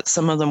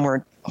 some of them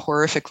were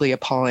horrifically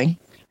appalling.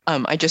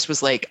 I just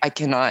was like, I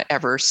cannot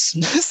ever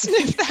sniff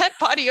that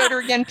body odor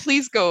again.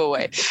 Please go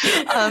away.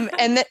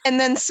 And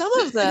then some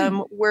of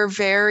them were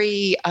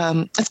very,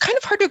 it's kind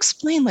of hard to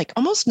explain, like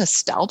almost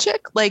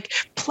nostalgic, like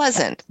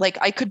pleasant. Like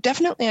I could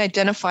definitely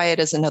identify it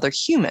as another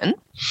human.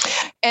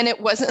 And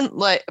it wasn't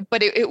like,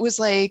 but it was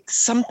like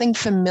something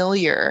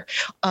familiar.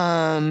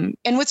 And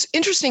what's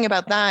interesting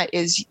about that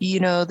is,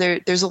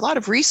 there's a lot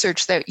of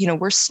research that,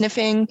 we're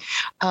sniffing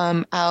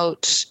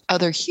out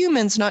other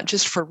humans, not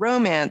just for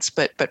romance,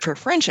 but for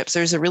friendships.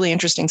 There's a really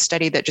interesting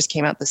study that just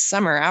came out this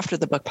summer after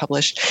the book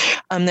published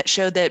that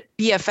showed that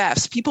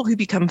BFFs, people who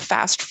become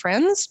fast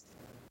friends,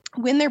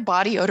 when their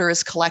body odor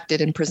is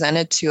collected and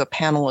presented to a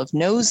panel of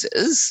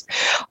noses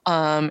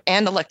and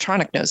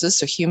electronic noses,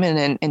 so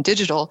human and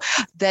digital,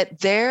 that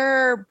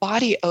their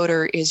body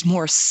odor is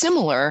more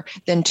similar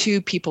than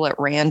two people at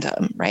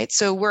random, right?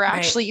 So we're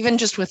actually, even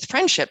just with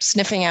friendships,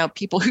 sniffing out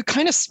people who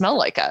kind of smell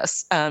like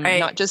us,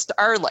 not just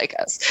are like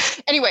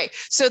us. Anyway,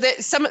 so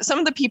that some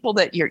of the people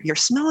that you're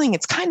smelling,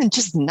 it's kind of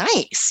just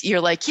nice.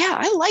 You're like, yeah,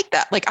 I like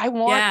that. Like I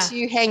want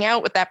to hang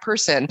out with that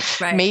person,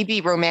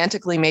 maybe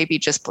romantically, maybe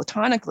just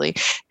platonically.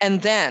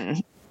 And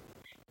then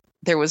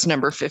there was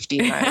number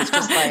 15. I was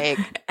just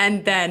like,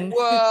 and then,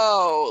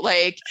 whoa,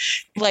 like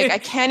I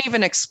can't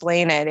even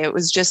explain it. It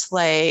was just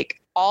like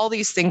all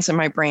these things in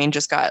my brain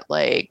just got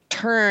like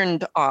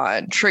turned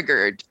on,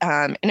 triggered.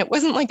 And it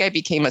wasn't like I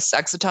became a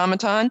sex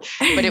automaton,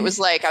 but it was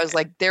like, I was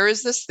like, there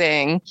is this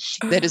thing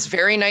that is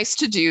very nice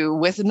to do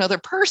with another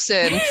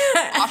person.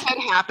 Often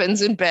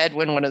happens in bed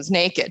when one is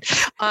naked.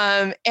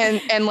 And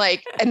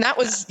that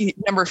was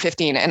number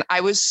 15. And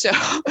I was so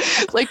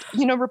like,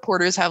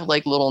 reporters have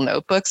like little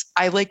notebooks.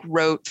 I like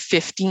wrote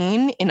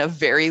 15 in a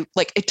very,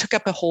 like, it took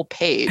up a whole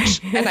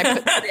page, and I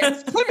put 3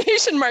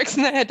 exclamation marks,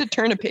 and I had to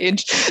turn a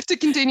page to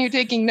continue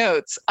taking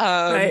notes.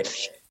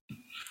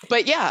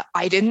 But yeah,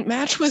 I didn't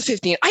match with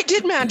 15. I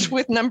did match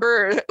with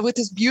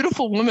this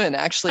beautiful woman,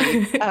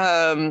 actually,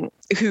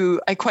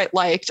 who I quite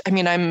liked. I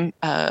mean, I'm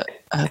a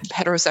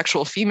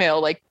heterosexual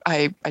female. Like,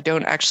 I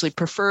don't actually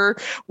prefer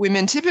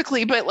women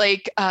typically, but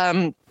like,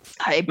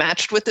 I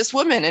matched with this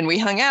woman and we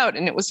hung out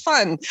and it was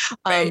fun.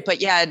 But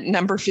yeah,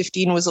 number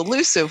 15 was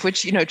elusive,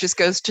 which, just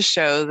goes to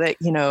show that,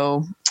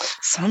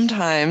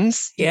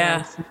 sometimes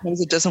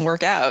it doesn't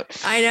work out.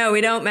 I know,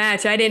 we don't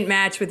match. I didn't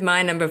match with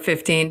my number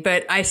 15,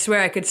 but I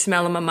swear I could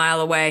smell him a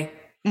mile away.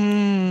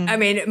 I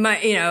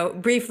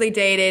mean, briefly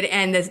dated,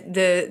 and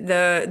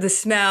the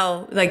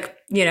smell, like,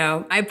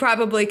 I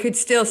probably could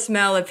still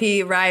smell if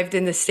he arrived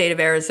in the state of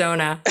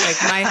Arizona.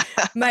 Like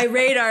my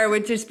radar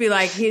would just be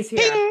like, he's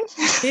here.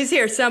 He's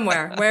here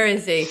somewhere. Where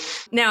is he?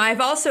 Now,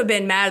 I've also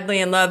been madly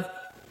in love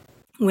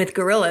with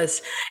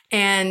gorillas,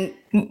 and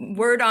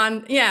word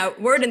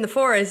in the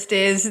forest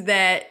is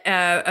that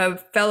a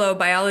fellow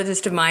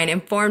biologist of mine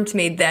informed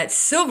me that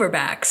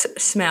silverbacks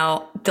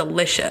smell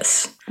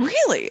delicious.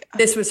 Really?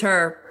 This was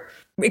her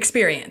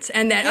experience,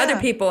 and that other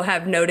people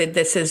have noted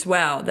this as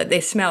well, that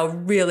they smell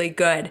really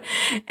good.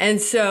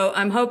 And so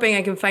I'm hoping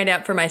I can find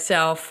out for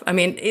myself. I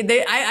mean,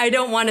 I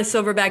don't want a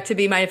silverback to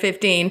be my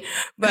 15,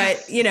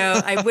 but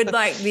I would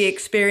like the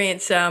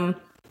experience,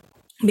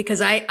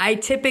 because I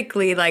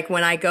typically, like,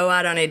 when I go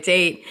out on a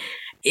date,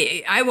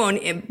 I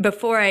won't,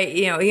 before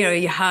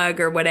you hug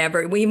or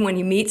whatever, even when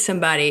you meet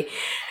somebody,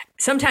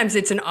 sometimes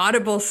it's an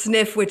audible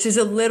sniff, which is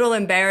a little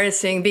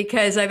embarrassing,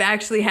 because I've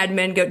actually had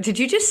men go, "Did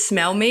you just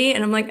smell me?"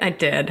 And I'm like, "I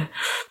did."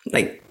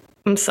 Like,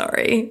 I'm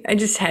sorry. I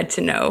just had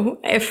to know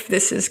if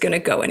this is going to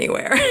go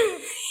anywhere.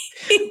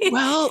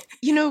 Well,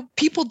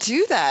 people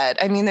do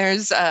that. I mean,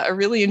 there's a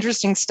really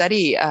interesting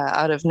study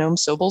out of Noam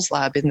Sobel's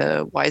lab in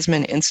the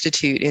Weizmann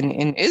Institute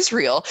in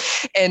Israel.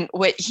 And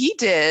what he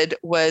did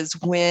was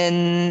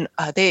when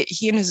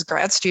he and his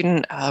grad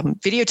student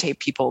videotaped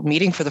people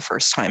meeting for the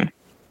first time.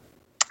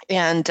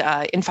 And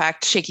in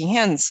fact, shaking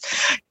hands.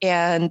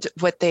 And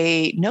what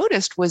they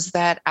noticed was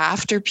that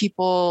after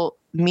people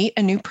meet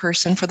a new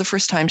person for the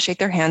first time, shake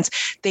their hands,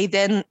 they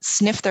then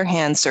sniff their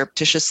hands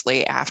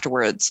surreptitiously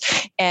afterwards.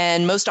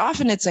 And most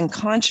often it's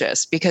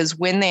unconscious, because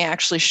when they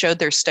actually showed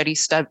their study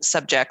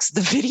subjects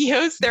the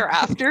videos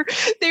thereafter,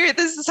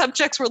 the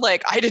subjects were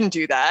like, I didn't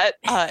do that,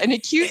 and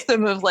accused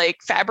them of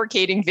like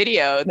fabricating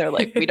video. And they're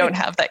like, we don't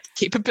have that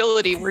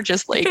capability. We're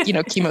just like,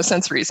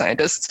 chemosensory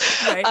scientists.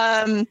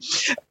 Right.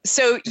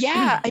 So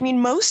yeah, I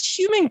mean, most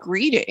human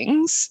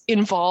greetings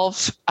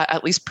involve,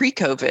 at least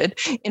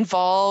pre-COVID,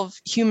 involve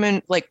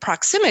human like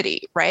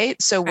proximity,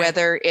 right? So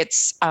whether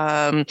it's,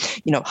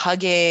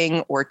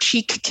 hugging or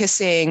cheek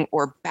kissing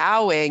or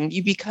bowing,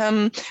 you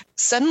become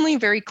suddenly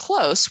very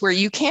close where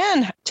you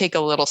can take a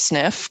little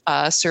sniff,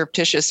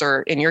 surreptitious,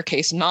 or in your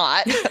case,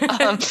 not.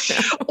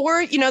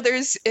 Or,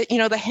 there's,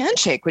 the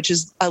handshake, which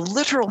is a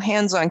literal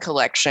hands-on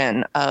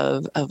collection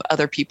of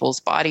other people's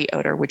body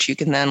odor, which you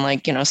can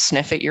then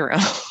sniff at your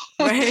own.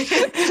 Right.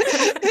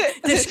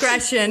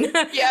 Discretion.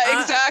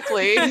 Yeah,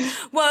 exactly.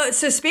 Well,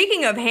 so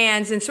speaking of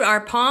hands, and so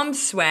our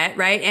palms sweat,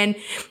 right? And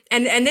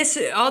this,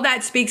 all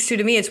that speaks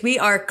to me is we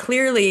are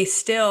clearly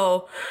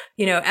still,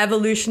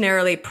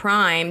 evolutionarily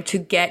primed to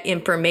get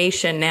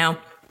information. Now,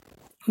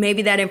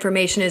 maybe that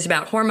information is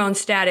about hormone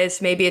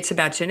status. Maybe it's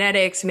about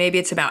genetics. Maybe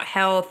it's about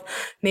health.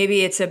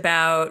 Maybe it's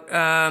about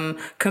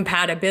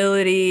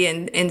compatibility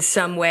in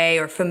some way,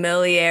 or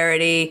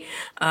familiarity,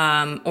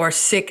 or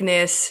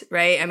sickness,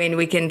 right? I mean,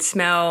 we can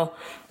smell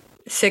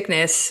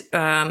sickness,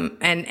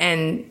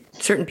 and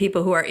certain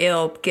people who are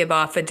ill give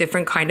off a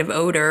different kind of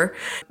odor.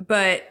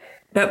 But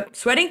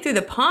sweating through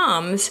the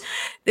palms,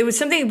 there was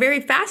something very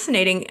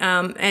fascinating.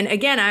 And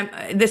again,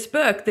 this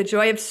book, The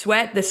Joy of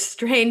Sweat, The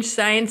Strange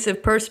Science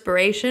of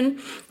Perspiration,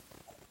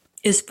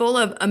 is full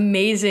of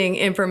amazing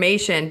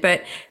information.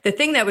 But the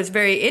thing that was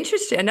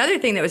another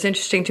thing that was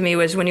interesting to me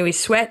was when we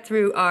sweat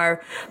through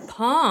our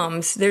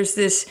palms, there's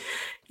this,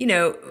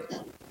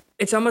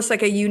 it's almost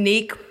like a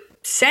unique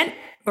scent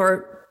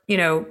or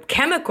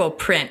chemical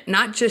print,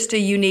 not just a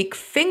unique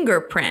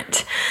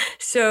fingerprint.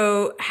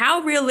 So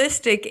how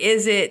realistic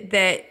is it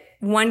that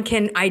one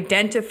can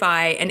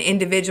identify an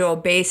individual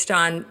based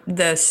on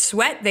the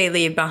sweat they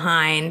leave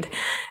behind,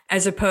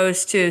 as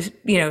opposed to,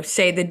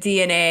 say the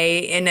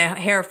DNA in a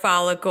hair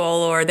follicle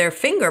or their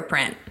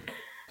fingerprint?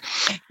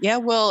 Yeah,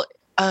 well,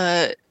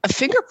 a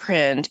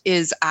fingerprint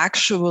is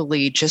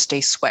actually just a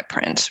sweat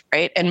print,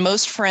 right? And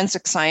most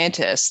forensic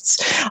scientists,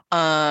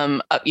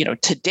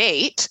 to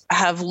date,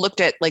 have looked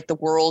at like the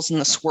whorls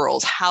and the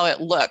swirls, how it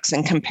looks,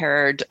 and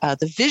compared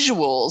the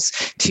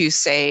visuals to,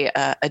 say,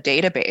 a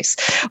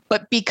database.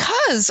 But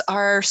because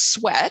our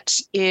sweat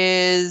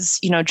is,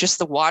 just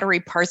the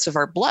watery parts of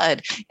our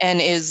blood, and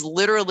is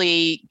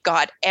literally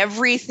got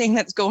everything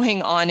that's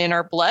going on in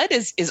our blood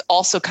is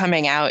also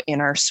coming out in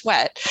our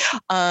sweat.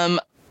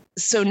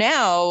 So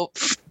now,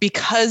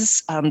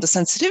 because the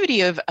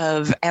sensitivity of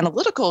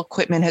analytical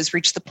equipment has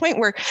reached the point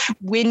where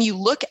when you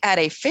look at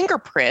a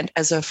fingerprint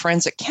as a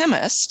forensic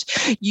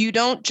chemist, you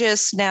don't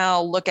just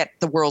now look at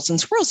the whorls and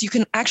swirls. You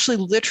can actually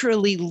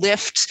literally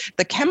lift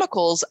the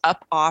chemicals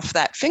up off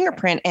that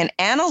fingerprint and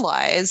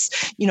analyze,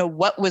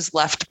 what was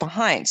left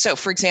behind. So,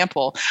 for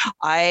example,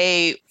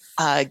 I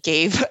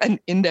gave an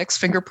index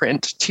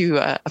fingerprint to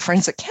a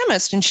forensic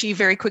chemist, and she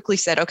very quickly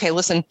said, okay,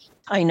 listen,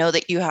 I know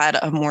that you had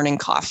a morning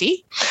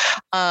coffee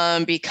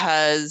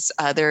because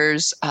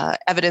there's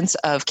evidence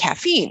of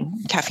caffeine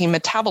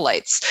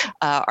metabolites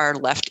are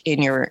left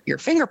in your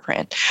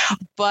fingerprint.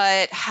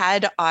 But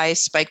had I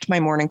spiked my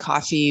morning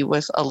coffee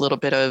with a little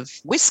bit of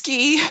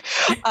whiskey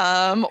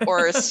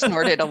or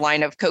snorted a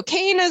line of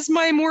cocaine as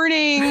my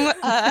morning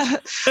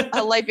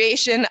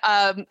libation,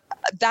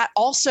 that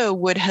also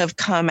would have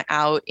come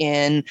out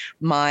in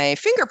my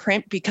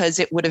fingerprint, because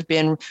it would have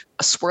been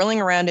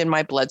swirling around in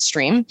my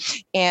bloodstream.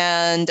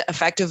 And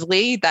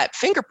effectively, that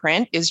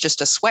fingerprint is just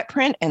a sweat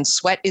print, and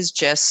sweat is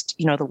just,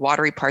 the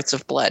watery parts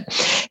of blood.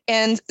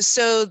 And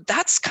so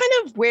that's kind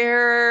of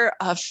where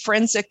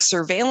forensic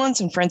surveillance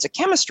and forensic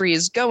chemistry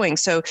is going.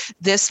 So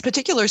this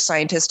particular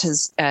scientist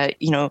has,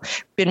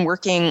 been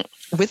working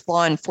with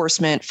law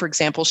enforcement. For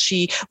example,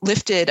 she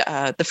lifted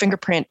the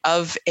fingerprint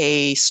of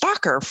a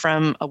stalker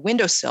from a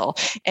windowsill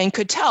and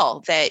could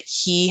tell that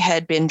he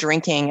had been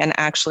drinking, and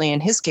actually in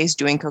his case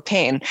doing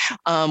cocaine,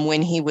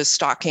 when he was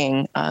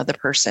stalking the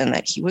person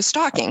that he was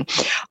stalking.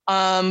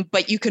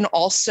 But you can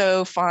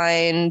also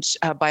find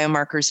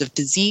biomarkers of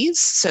disease.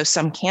 So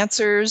some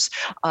cancers,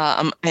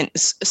 and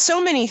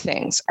so many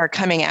things are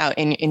coming out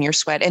in your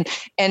sweat.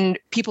 And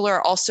people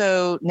are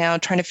also now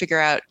trying to figure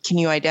out, can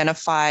you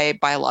identify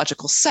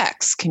biological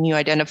sex? Can you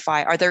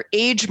identify, are there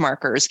age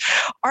markers?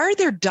 Are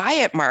there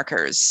diet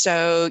markers?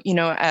 So,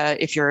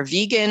 if you're a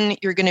vegan,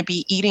 you're going to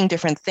be eating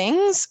different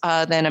things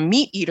than a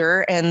meat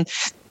eater. And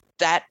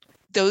that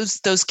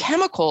those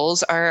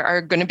chemicals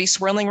are going to be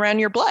swirling around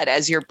your blood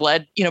as your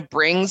blood,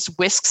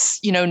 whisks,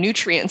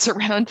 nutrients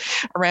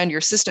around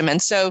your system.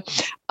 And so,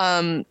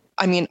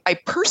 I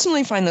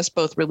personally find this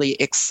both really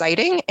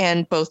exciting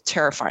and both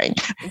terrifying.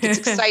 It's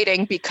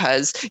exciting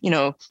because,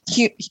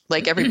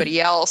 like everybody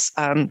else,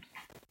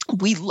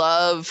 we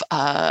love,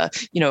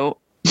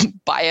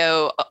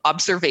 bio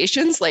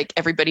observations, like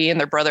everybody and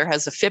their brother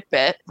has a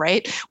Fitbit,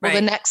 right? Well,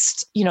 the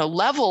next,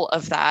 level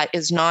of that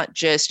is not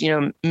just,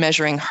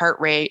 measuring heart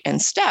rate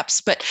and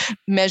steps, but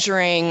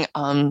measuring,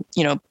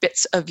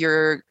 bits of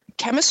your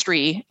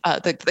chemistry,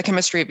 the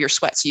chemistry of your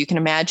sweat. So you can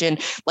imagine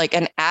like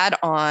an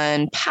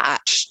add-on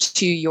patch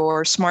to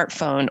your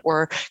smartphone,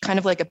 or kind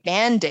of like a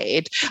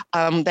Band-Aid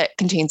that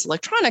contains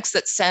electronics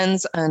that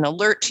sends an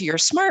alert to your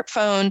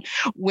smartphone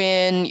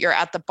when you're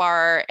at the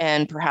bar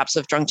and perhaps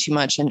have drunk too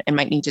much and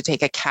might need to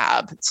take a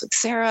cab. It's like,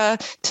 Sarah,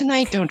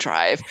 tonight don't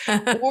drive.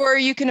 Or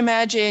you can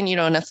imagine,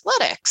 in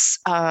athletics,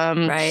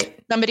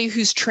 somebody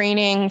who's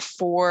training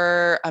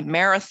for a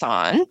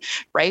marathon,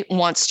 right,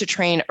 wants to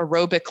train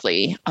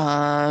aerobically,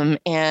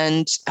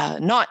 and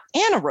not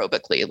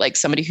anaerobically, like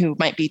somebody who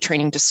might be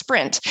training to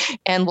sprint.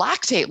 And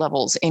lactate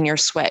levels in your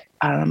sweat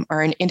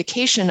are an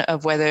indication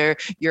of whether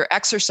your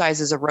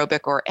exercise is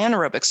aerobic or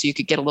anaerobic. So you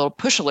could get a little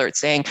push alert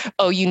saying,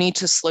 oh, you need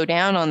to slow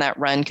down on that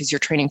run because you're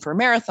training for a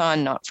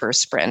marathon, not for a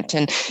sprint.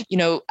 And,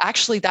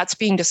 actually that's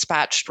being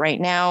dispatched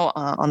right now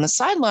on the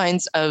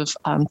sidelines of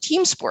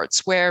team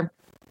sports, where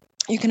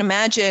you can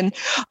imagine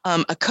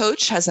a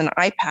coach has an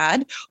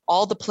iPad.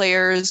 All the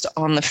players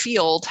on the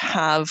field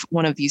have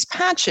one of these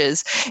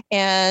patches.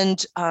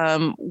 And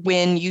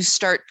when you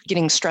start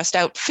getting stressed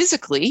out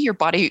physically, your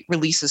body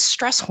releases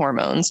stress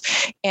hormones.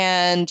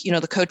 And,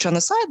 the coach on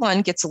the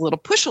sideline gets a little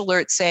push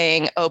alert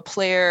saying, oh,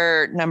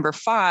 player number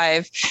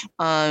 5,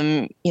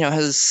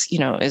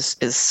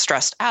 is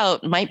stressed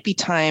out. Might be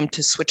time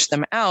to switch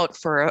them out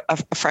for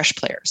a fresh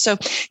player. So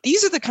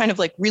these are the kind of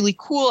like really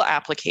cool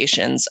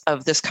applications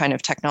of this kind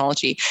of technology.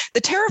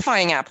 The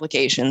terrifying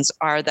applications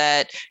are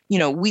that,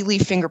 we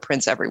leave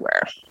fingerprints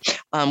everywhere.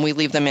 We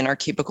leave them in our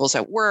cubicles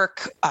at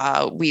work.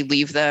 We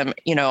leave them,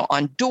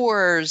 on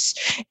doors.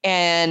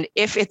 And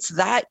if it's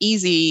that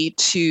easy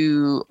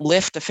to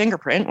lift a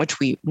fingerprint, which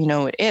we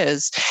know it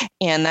is,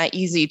 and that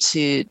easy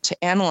to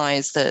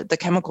analyze the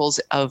chemicals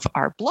of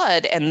our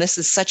blood, and this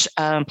is such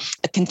a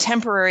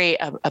contemporary,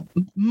 a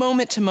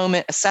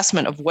moment-to-moment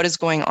assessment of what is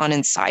going on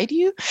inside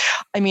you.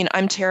 I mean,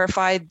 I'm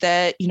terrified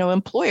that,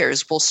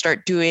 employers will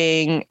start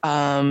doing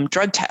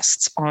drug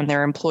tests on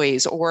their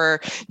employees,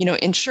 or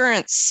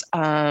insurance,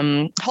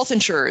 health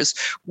insurers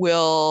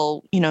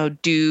will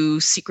do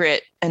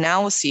secret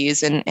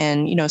analyses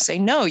and say,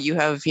 no, you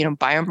have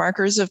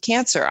biomarkers of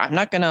cancer, I'm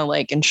not going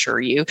to insure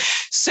you.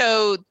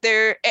 So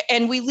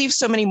and we leave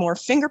so many more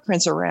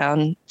fingerprints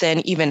around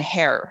than even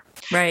hair,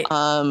 right?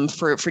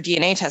 For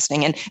DNA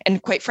testing,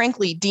 and quite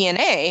frankly,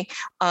 DNA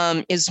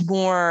is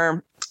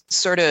more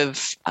sort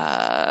of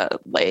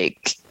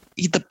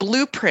the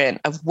blueprint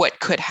of what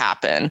could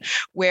happen,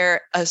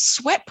 where a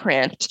sweat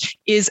print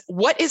is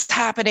what is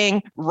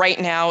happening right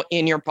now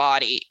in your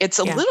body. It's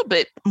a little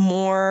bit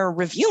more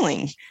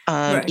revealing,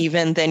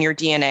 even than your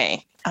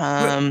DNA.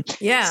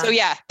 So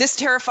this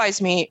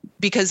terrifies me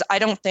because I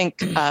don't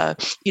think,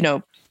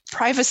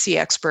 privacy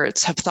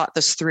experts have thought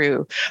this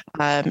through.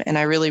 And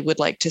I really would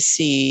like to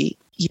see,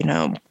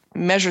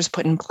 measures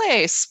put in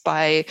place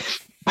by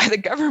the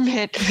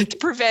government to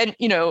prevent,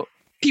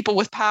 people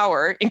with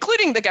power,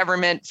 including the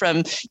government,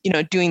 from,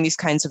 doing these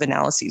kinds of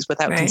analyses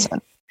without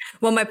consent.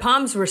 Well, my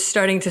palms were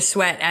starting to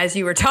sweat as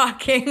you were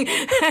talking.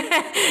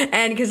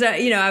 And because,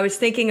 I was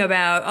thinking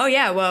about,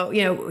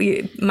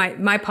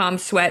 my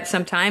palms sweat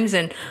sometimes.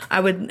 And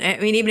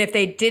even if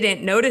they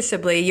didn't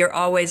noticeably, you're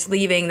always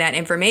leaving that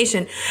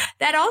information.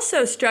 That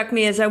also struck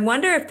me as I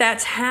wonder if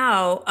that's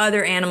how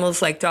other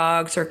animals like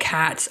dogs or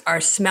cats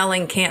are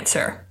smelling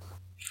cancer.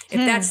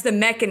 If that's the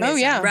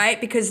mechanism,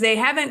 right? Because they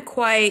haven't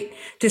quite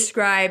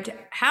described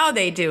how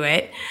they do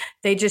it.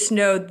 They just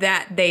know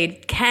that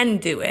they can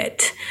do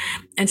it.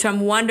 And so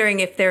I'm wondering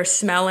if they're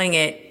smelling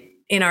it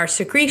in our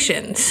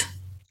secretions.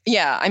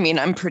 Yeah,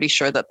 I'm pretty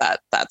sure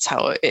that's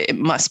how it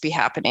must be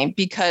happening,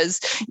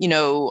 because,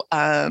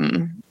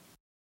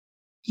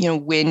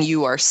 when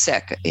you are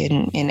sick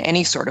in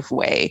any sort of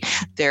way,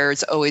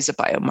 there's always a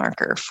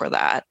biomarker for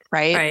that,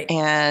 right?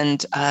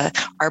 And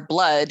our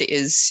blood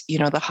is,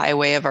 the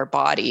highway of our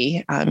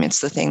body.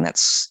 It's the thing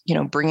that's,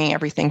 bringing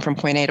everything from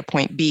point A to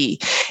point B.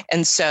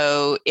 And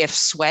so if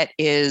sweat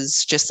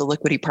is just the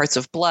liquidy parts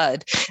of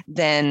blood,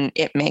 then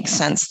it makes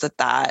sense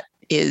that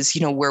is,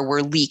 where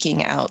we're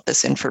leaking out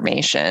this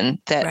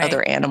information that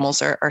other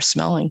animals are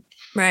smelling.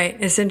 Right.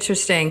 It's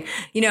interesting.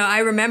 I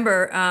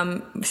remember,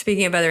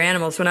 speaking of other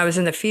animals, when I was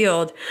in the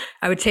field,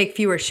 I would take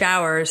fewer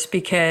showers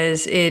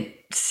because it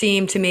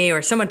seemed to me,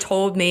 or someone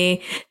told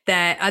me,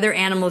 that other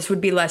animals would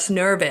be less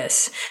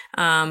nervous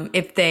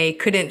if they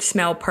couldn't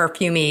smell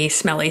perfumey,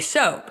 smelly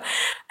soap.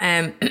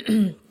 And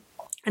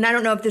I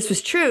don't know if this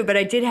was true, but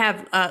I did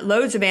have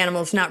loads of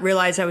animals not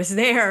realize I was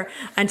there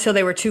until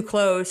they were too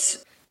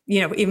close.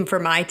 Even for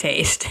my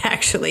taste,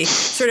 actually,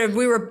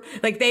 we were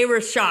like, they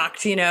were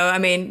shocked,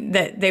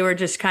 that they were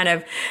just kind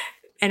of,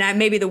 and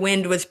maybe the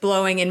wind was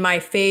blowing in my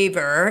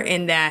favor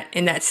in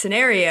that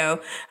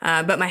scenario.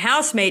 But my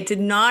housemate did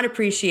not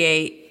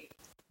appreciate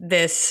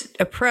this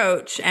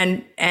approach.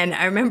 And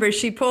I remember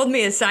she pulled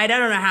me aside. I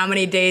don't know how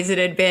many days it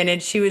had been.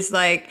 And she was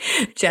like,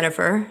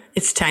 Jennifer,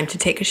 it's time to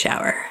take a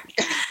shower.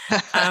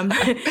 And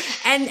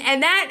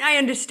that I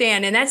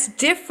understand. And that's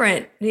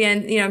different.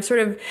 And, I'm sort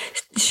of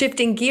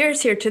shifting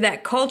gears here to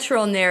that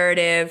cultural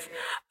narrative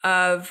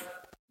of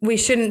we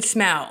shouldn't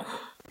smell.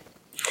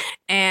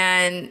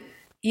 And,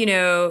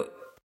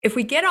 if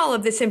we get all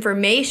of this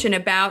information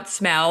about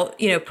smell,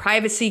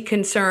 privacy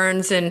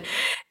concerns and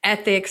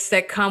ethics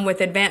that come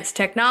with advanced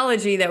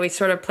technology that we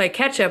sort of play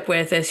catch up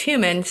with as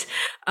humans,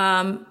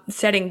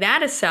 setting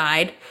that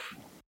aside,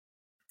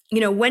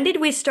 when did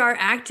we start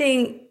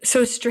acting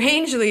so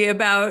strangely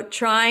about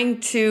trying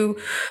to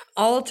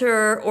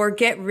alter or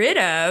get rid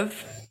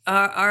of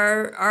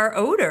our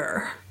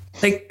odor?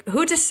 Like,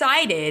 who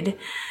decided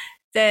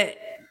that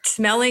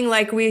smelling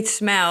like we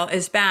smell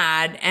is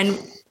bad? And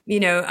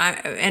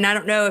I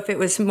don't know if it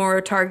was more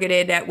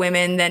targeted at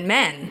women than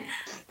men.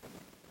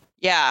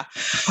 Yeah.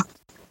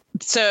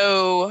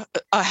 So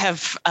I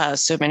have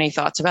so many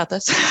thoughts about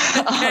this.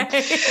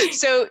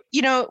 So,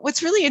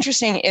 what's really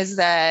interesting is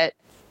that,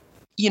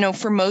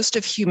 for most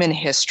of human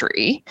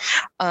history,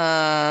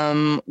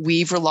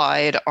 we've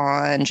relied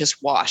on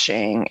just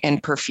washing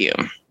and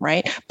perfume,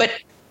 right? But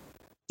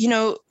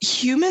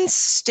human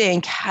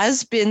stink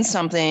has been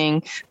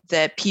something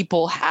that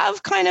people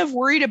have kind of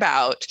worried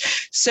about.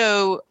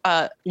 So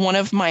one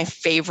of my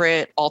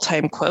favorite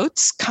all-time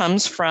quotes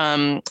comes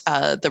from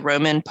the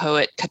Roman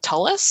poet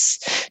Catullus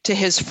to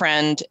his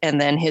friend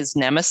and then his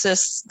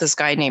nemesis, this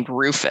guy named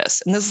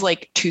Rufus. And this is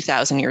like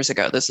 2,000 years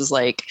ago. This is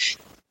like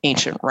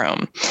ancient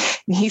Rome.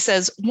 And he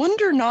says,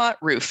 "Wonder not,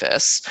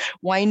 Rufus,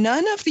 why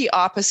none of the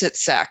opposite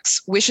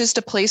sex wishes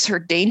to place her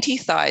dainty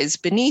thighs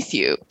beneath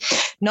you,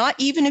 not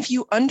even if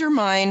you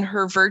undermine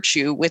her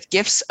virtue with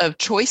gifts of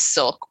choice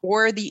silk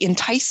or the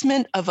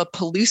enticement of a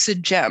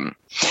pellucid gem.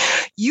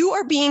 You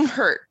are being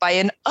hurt by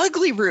an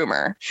ugly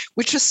rumor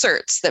which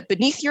asserts that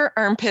beneath your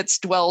armpits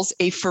dwells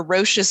a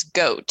ferocious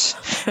goat.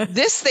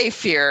 This they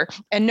fear,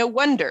 and no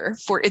wonder,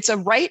 for it's a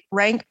right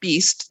rank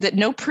beast that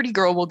no pretty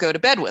girl will go to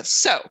bed with.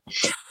 So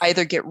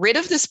either get rid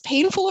of this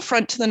painful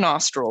affront to the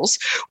nostrils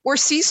or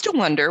cease to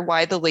wonder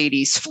why the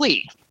ladies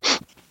flee."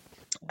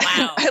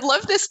 Wow. I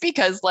love this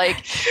because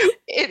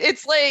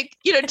it's like,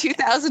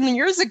 2,000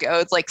 years ago,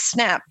 it's like,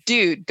 snap,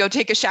 dude, go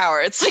take a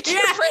shower. It's like,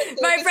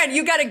 my friend,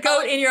 you got a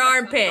goat in your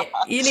armpit.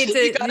 You need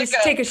to just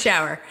take a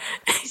shower.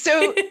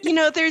 So,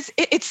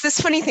 it's this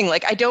funny thing.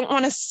 Like, I don't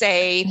want to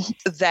say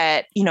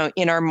that,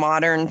 in our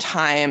modern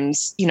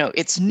times,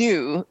 it's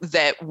new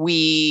that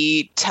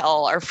we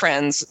tell our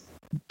friends,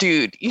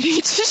 dude, you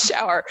need to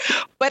shower.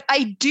 But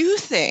I do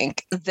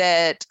think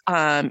that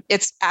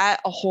it's at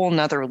a whole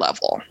nother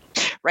level,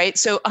 right?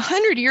 So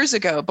 100 years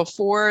ago,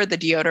 before the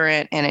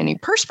deodorant and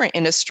antiperspirant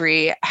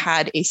industry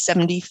had a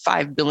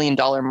 $75 billion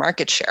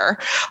market share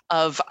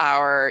of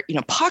our,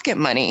 pocket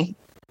money,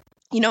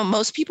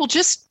 most people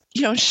just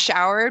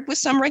showered with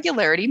some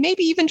regularity,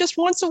 maybe even just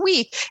once a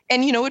week,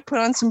 and, would put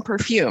on some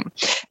perfume.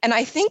 And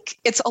I think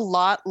it's a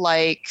lot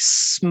like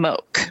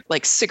smoke,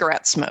 like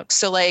cigarette smoke.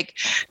 So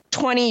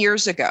 20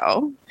 years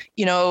ago,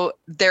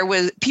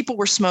 people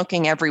were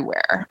smoking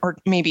everywhere, or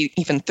maybe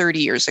even 30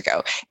 years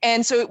ago.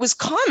 And so it was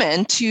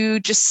common to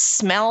just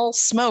smell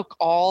smoke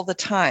all the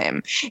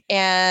time.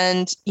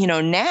 And,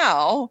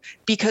 now,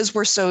 because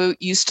we're so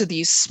used to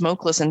these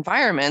smokeless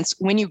environments,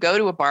 when you go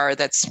to a bar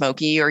that's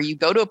smoky or you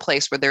go to a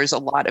place where there's a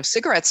lot of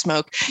cigarette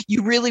smoke,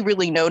 you really,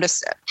 really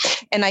notice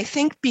it. And I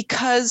think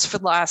because for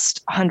the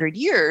last 100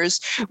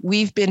 years,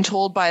 we've been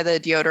told by the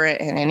deodorant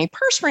and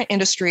antiperspirant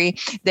industry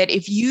that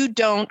if you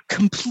don't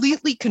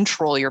completely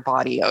control your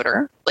body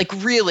odor,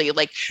 really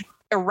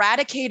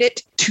eradicate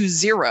it to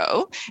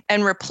zero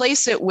and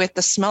replace it with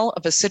the smell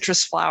of a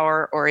citrus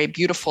flower or a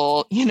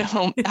beautiful,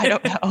 I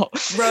don't know,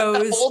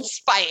 rose, Old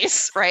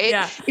Spice, right?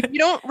 Yeah. If you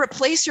don't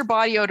replace your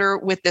body odor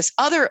with this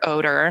other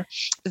odor,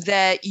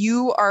 that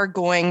you are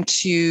going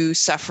to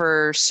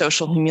suffer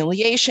social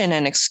humiliation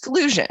and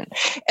exclusion.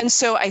 And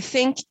so I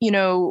think,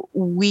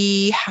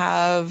 we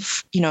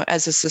have,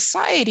 as a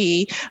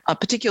society,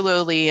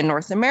 particularly in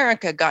North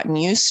America, gotten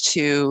used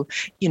to,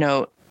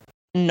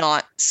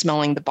 not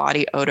smelling the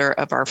body odor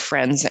of our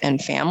friends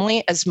and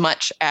family as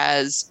much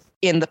as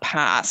in the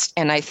past.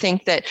 And I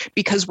think that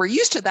because we're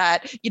used to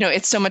that,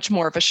 it's so much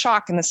more of a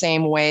shock in the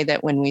same way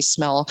that when we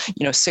smell,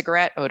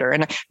 cigarette odor,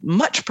 and I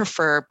much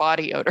prefer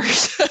body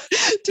odors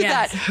to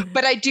that.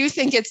 But I do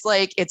think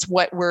it's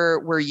what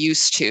we're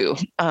used to.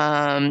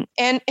 And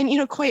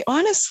quite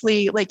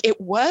honestly, it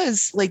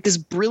was this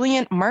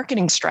brilliant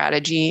marketing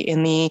strategy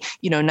in the,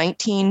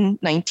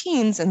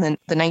 1919s and then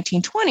the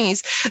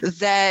 1920s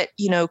that,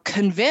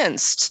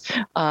 convinced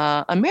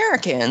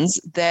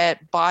Americans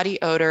that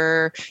body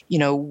odor,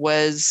 was,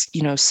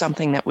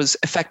 something that was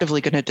effectively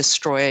going to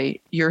destroy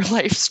your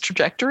life's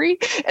trajectory.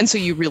 And so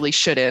you really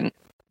shouldn't,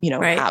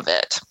 have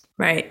it.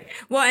 Right.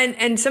 Well,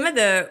 and some of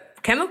the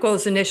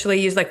chemicals initially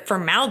used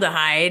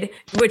formaldehyde,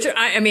 which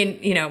I mean,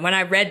 when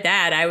I read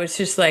that, I was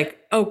just like,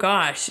 oh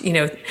gosh,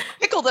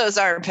 pickle those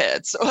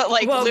armpits,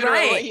 like well,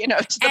 literally,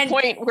 right. To the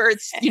point where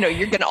it's, you're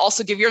going to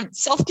also give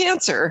yourself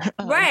cancer.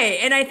 Right.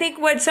 And I think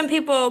what some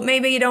people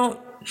maybe don't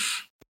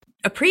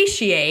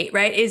appreciate,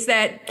 right, is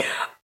that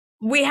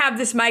we have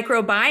this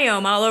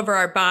microbiome all over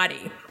our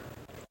body.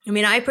 I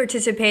mean, I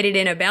participated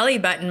in a belly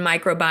button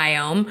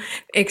microbiome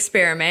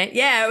experiment.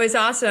 Yeah, it was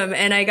awesome.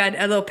 And I got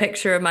a little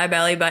picture of my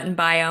belly button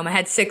biome. I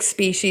had 6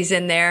 species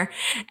in there.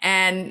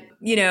 And,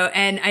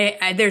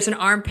 I there's an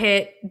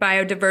armpit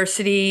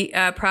biodiversity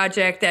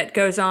project that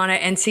goes on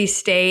at NC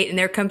State, and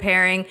they're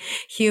comparing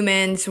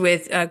humans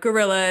with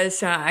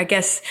gorillas. I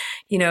guess,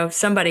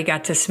 somebody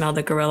got to smell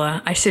the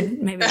gorilla. I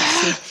should maybe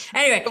see.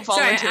 Anyway,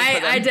 sorry,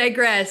 I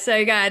digress.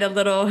 I got a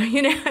little,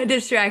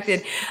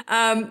 distracted.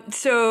 I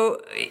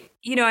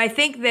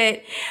think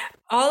that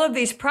all of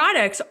these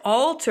products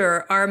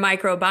alter our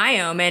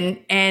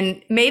microbiome,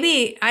 and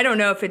maybe, I don't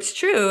know if it's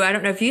true. I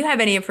don't know if you have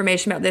any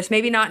information about this,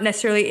 maybe not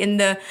necessarily in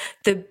the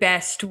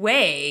best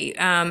way,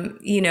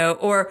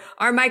 or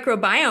our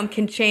microbiome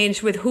can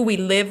change with who we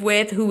live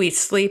with, who we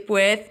sleep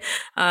with,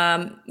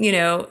 and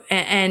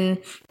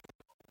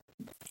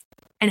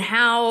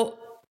how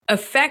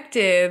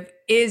effective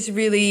is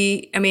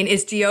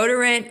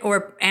deodorant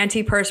or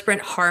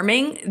antiperspirant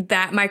harming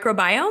that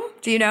microbiome?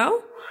 Do you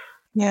know?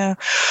 Yeah.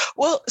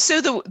 Well,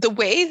 so the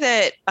way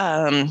that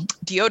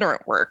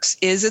deodorant works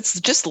is it's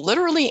just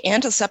literally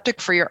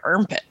antiseptic for your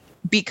armpit,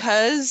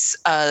 because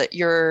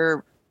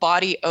your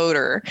body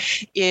odor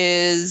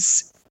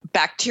is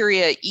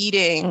bacteria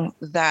eating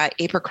that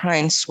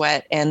apocrine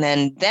sweat and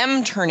then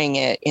them turning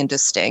it into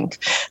stink.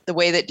 The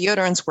way that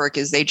deodorants work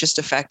is they just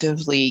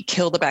effectively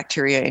kill the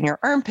bacteria in your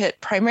armpit.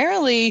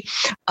 Primarily,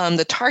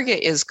 the target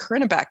is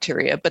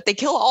Corynebacteria, but they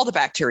kill all the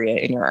bacteria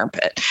in your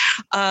armpit.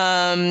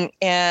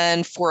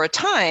 And for a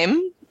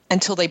time,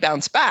 until they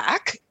bounce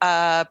back,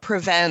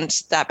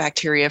 prevent that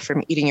bacteria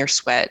from eating your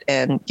sweat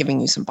and giving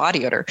you some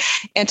body odor.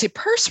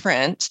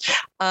 Antiperspirant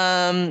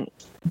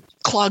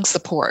clogs the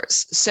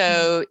pores.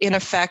 So in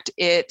effect,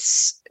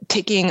 it's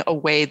taking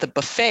away the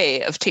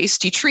buffet of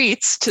tasty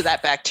treats to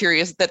that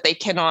bacteria that they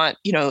cannot,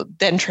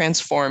 then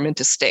transform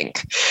into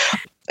stink.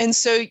 And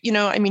so,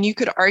 you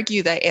could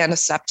argue that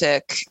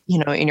antiseptic,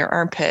 in your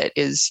armpit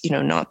is,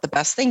 not the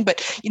best thing,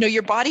 but,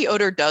 your body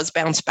odor does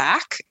bounce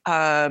back.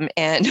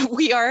 And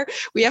we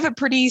have a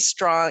pretty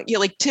strong,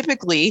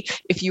 typically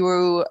if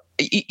your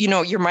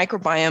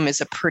microbiome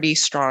is a pretty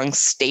strong,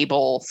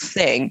 stable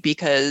thing,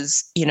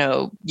 because,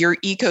 your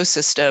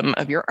ecosystem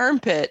of your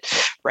armpit,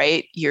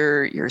 right?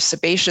 Your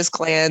sebaceous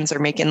glands are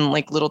making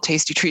like little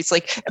tasty treats.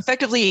 Like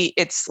effectively,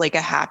 it's like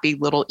a happy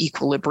little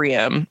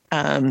equilibrium.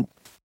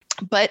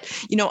 But,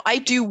 I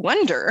do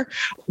wonder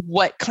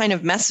what kind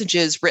of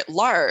messages writ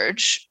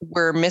large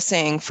we're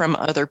missing from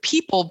other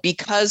people,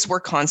 because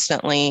we're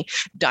constantly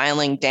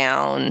dialing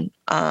down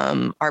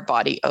our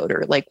body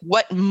odor. Like,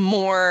 what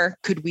more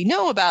could we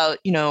know about,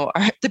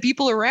 the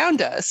people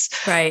around us,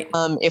 right?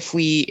 If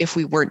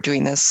we weren't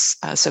doing this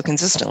so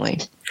consistently.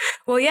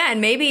 Well, yeah,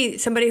 and maybe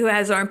somebody who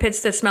has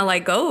armpits that smell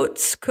like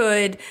goats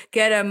could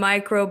get a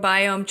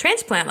microbiome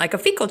transplant, like a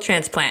fecal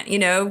transplant,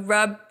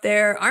 rub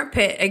their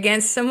armpit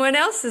against someone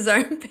else's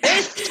armpit.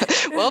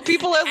 Well,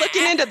 people are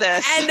looking into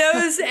this.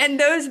 And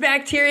those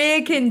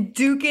bacteria can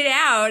duke it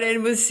out,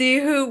 and we'll see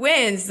who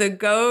wins, the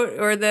goat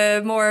or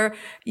the more,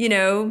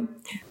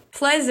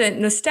 pleasant,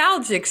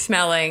 nostalgic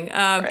smelling.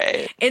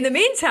 Right. In the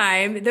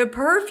meantime, the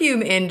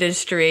perfume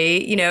industry,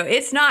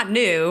 it's not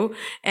new,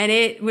 and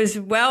it was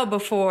well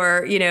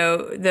before,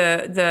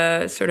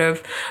 the sort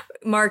of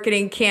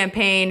marketing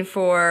campaign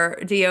for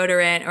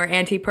deodorant or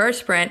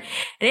antiperspirant.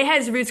 And it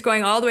has roots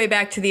going all the way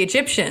back to the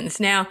Egyptians.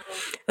 Now,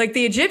 like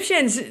the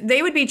Egyptians,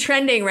 they would be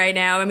trending right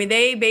now. I mean,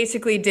 they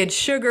basically did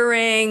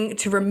sugaring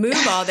to remove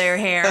all their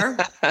hair,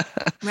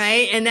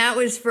 right? And that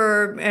was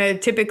for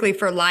typically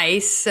for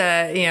lice,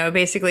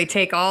 basically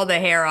take all the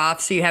hair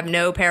off so you have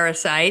no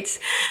parasites.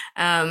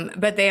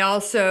 But they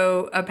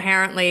also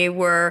apparently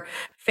were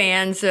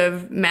fans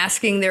of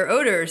masking their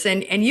odors.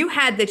 And you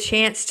had the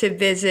chance to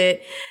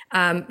visit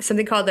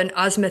something called an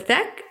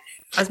Osmothek,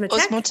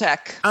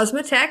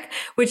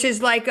 which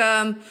is like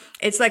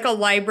it's like a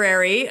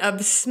library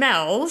of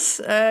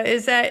smells.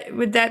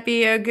 Would that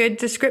be a good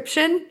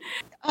description?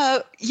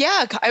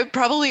 Yeah, I would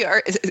probably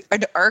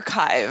an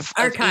archive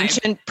of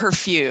ancient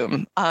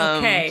perfume.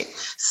 Okay.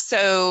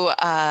 So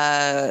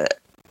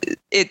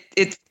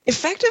it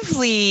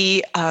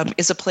effectively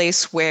is a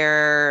place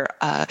where,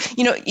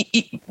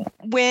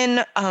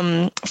 when,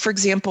 for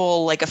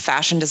example, like a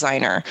fashion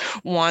designer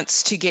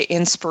wants to get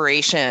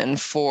inspiration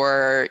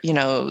for,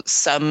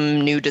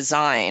 some new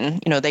design,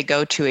 they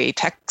go to a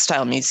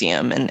textile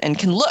museum and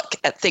can look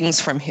at things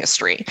from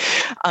history.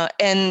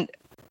 And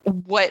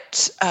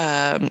what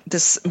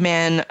this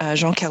man,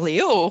 Jean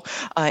Callot,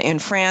 in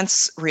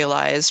France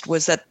realized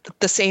was that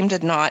the same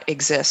did not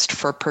exist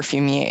for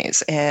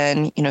perfumiers.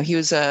 And, he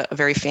was a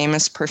very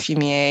famous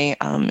perfumier,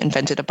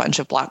 invented a bunch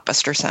of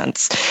blockbuster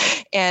scents.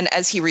 And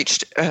as he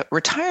reached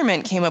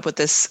retirement, came up with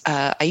this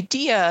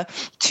idea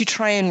to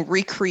try and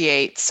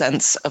recreate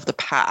scents of the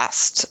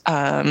past.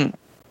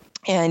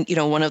 And,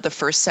 one of the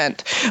first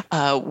scent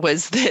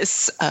was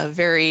this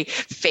very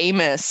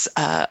famous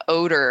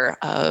odor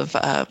of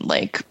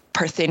like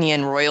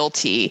Parthian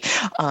royalty,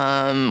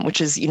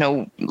 which is,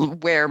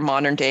 where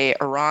modern day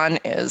Iran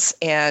is.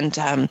 And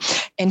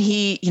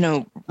he,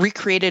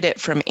 recreated it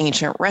from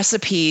ancient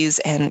recipes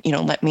and,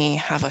 let me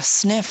have a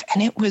sniff.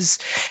 And it was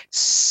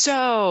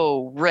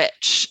so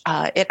rich.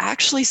 It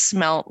actually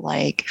smelled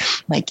like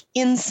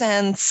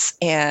incense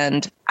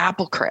and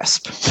apple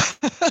crisp.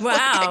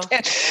 Wow.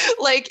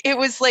 It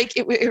was like,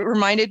 it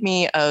reminded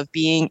me of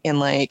being in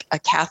like a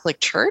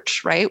Catholic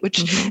church, right?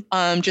 Which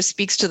just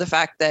speaks to the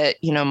fact that,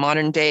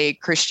 modern day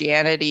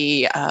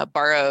Christianity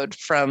borrowed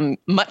from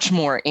much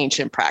more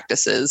ancient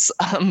practices,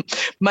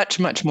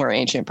 much more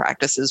ancient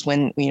practices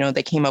when,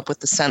 they came up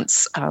with the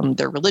scents,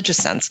 their religious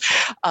scents.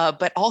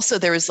 But also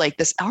there was like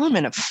this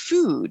element of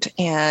food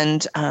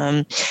and,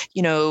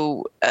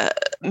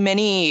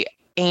 many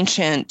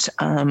ancient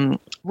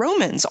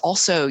Romans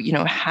also,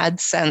 had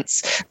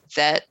scents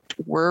that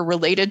were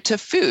related to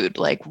food,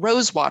 like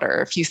rose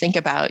water. If you think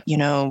about,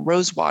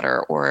 rose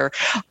water or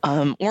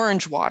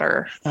orange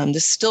water,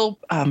 this still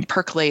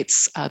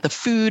percolates the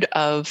food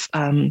of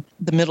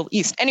the Middle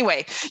East.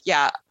 Anyway,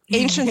 yeah,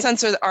 ancient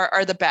scents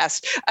are the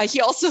best. He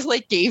also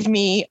like gave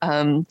me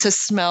to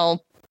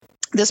smell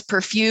this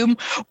perfume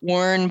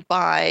worn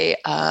by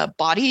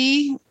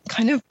body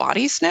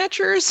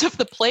snatchers of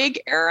the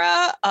plague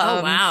era.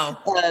 Oh, wow.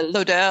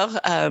 L'odeur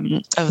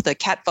of the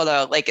cat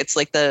voleur, like it's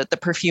like the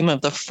perfume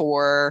of the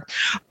four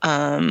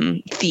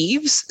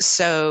thieves.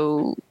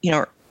 So,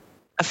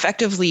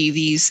 effectively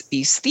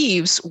these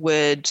thieves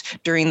would,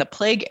 during the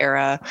plague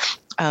era,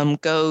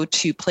 go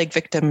to plague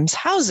victims'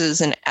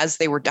 houses, and as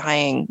they were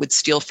dying, would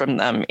steal from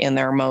them in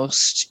their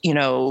most,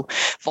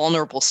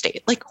 vulnerable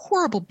state, like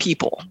horrible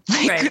people,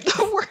 like right.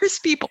 the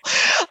worst people.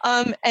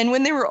 And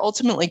when they were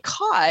ultimately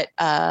caught,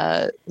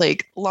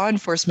 like law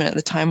enforcement at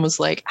the time was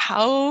like,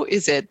 how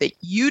is it that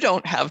you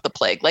don't have the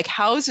plague? Like,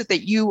 how is it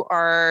that you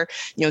are,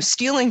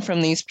 stealing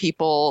from these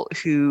people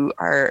who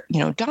are,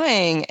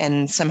 dying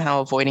and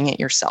somehow avoiding it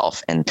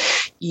yourself? And,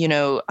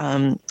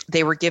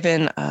 they were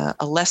given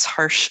a less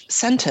harsh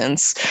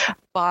sentence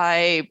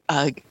by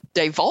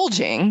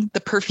divulging the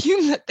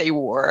perfume that they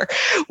wore,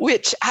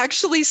 which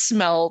actually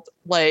smelled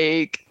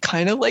like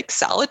kind of like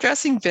salad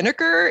dressing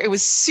vinegar. It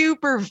was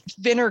super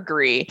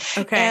vinegary.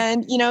 Okay.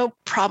 And,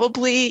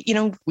 probably,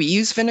 we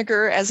use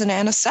vinegar as an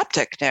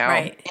antiseptic now.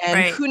 Right. And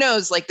right. who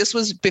knows, like this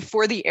was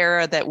before the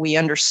era that we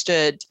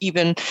understood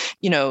even,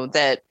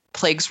 that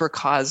plagues were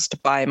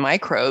caused by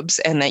microbes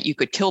and that you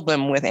could kill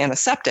them with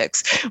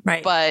antiseptics.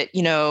 Right. But,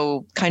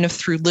 kind of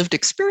through lived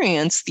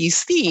experience,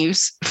 these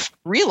thieves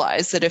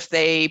realized that if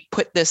they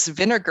put this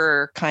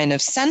vinegar kind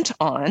of scent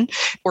on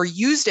or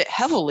used it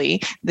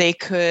heavily, they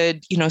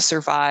could,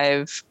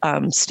 survive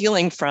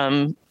stealing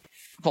from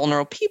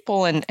vulnerable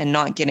people and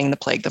not getting the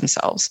plague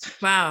themselves.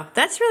 Wow,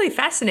 that's really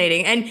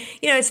fascinating. And,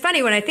 it's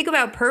funny when I think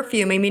about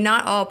perfume, I mean,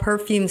 not all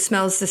perfume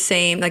smells the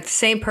same. Like the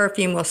same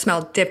perfume will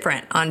smell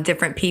different on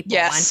different people.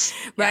 Yes.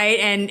 Right.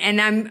 Yeah.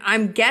 And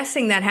I'm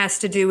guessing that has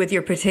to do with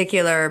your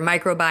particular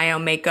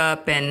microbiome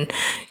makeup and,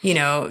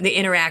 the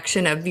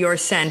interaction of your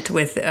scent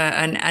with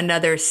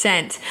another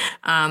scent.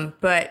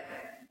 But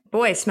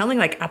boy, smelling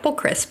like apple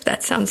crisp.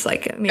 That sounds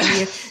like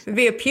maybe it'd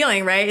be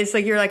appealing, right? It's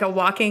like you're like a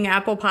walking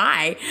apple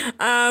pie.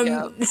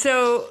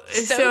 So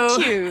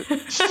cute.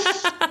 There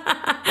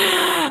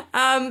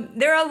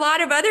are a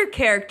lot of other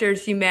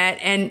characters you met,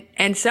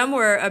 and some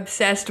were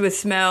obsessed with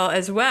smell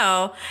as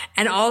well,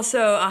 and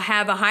also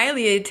have a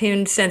highly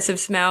attuned sense of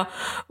smell.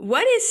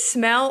 What is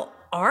smell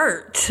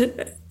art?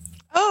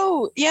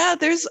 Oh, yeah,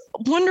 there's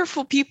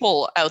wonderful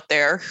people out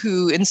there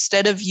who,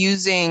 instead of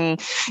using,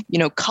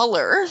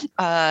 color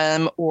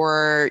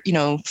or,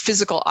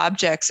 physical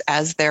objects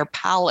as their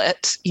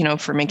palette,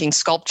 for making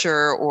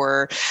sculpture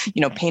or,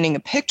 painting a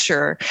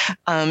picture,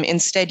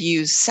 instead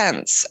use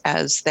scents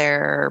as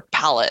their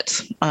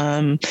palette.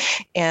 And,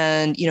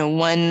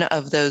 one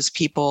of those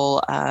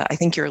people I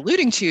think you're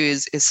alluding to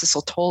is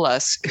Sissel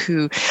Tolas,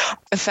 who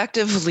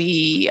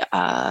effectively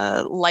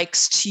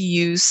likes to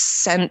use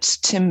scent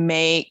to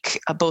make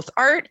both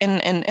art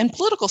and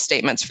political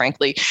statements,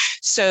 frankly.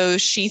 So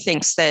she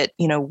thinks that,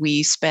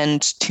 we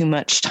spend too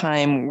much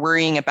time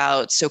worrying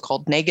about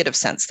so-called negative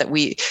scents, that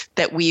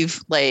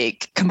we've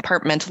like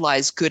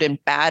compartmentalized good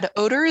and bad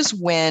odors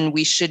when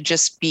we should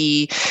just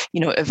be,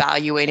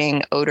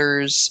 evaluating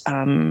odors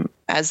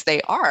as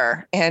they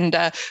are. And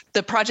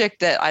the project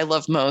that I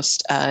love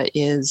most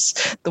is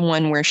the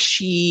one where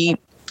she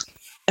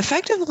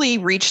effectively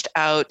reached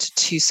out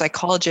to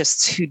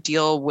psychologists who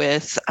deal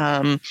with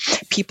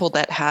people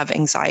that have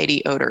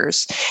anxiety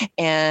odors.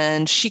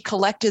 And she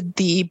collected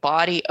the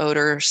body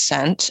odor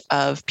scent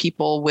of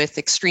people with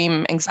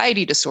extreme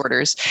anxiety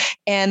disorders.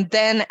 And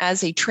then,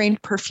 as a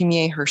trained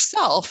perfumier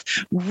herself,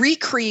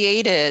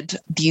 recreated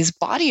these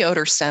body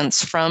odor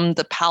scents from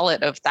the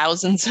palette of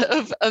thousands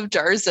of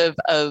jars of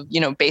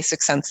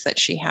basic scents that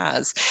she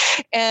has.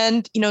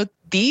 And,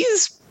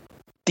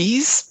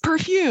 these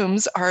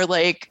perfumes are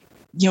like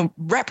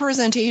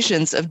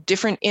representations of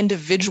different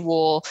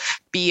individual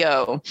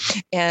BO.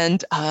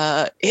 And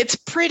it's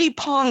pretty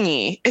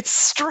pongy. It's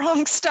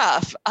strong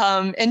stuff.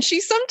 And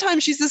she's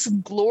this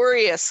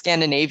glorious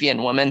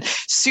Scandinavian woman,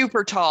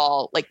 super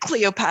tall, like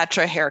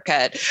Cleopatra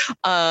haircut,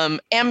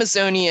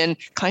 Amazonian,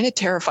 kind of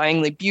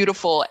terrifyingly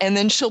beautiful. And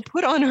then she'll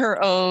put on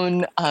her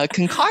own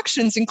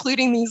concoctions,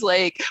 including these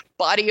like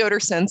body odor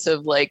sense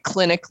of like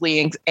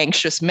clinically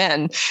anxious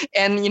men,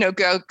 and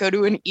go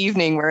to an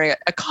evening wearing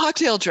a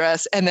cocktail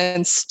dress and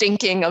then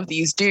stinking of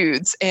these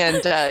dudes,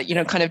 and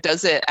kind of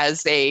does it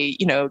as a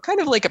kind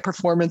of like a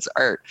performance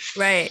art.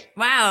 Right.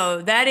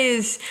 Wow.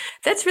 That's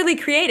really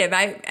creative.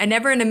 I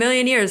never in a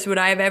million years would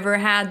I have ever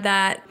had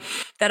that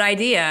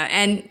idea.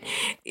 And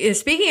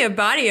speaking of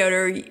body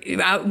odor,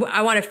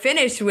 I want to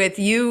finish with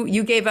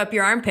you gave up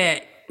your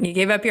armpit. You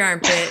gave up your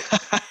armpit.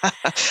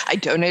 I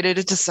donated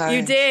it to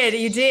science.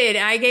 You did.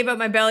 I gave up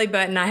my belly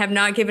button. I have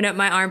not given up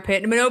my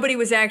armpit. Nobody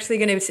was actually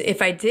going to, if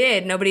I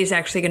did, nobody's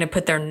actually going to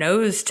put their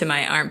nose to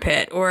my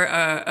armpit, or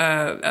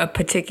a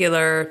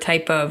particular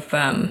type of,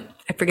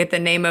 I forget the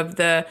name of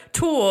the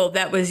tool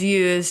that was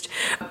used.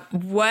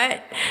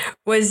 What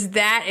was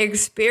that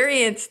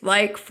experience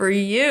like for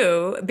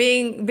you?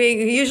 Being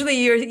usually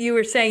you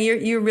were saying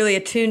you're really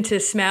attuned to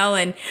smell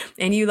and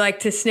you like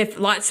to sniff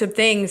lots of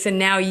things, and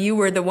now you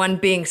were the one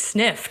being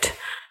sniffed.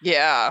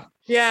 Yeah.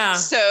 Yeah.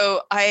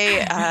 So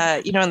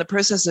I, in the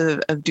process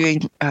of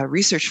doing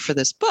research for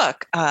this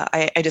book,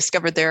 I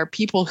discovered there are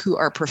people who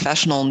are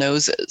professional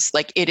noses.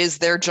 Like, it is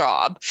their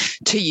job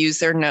to use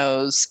their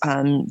nose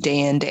day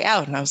in, day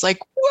out. And I was like,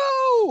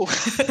 whoa,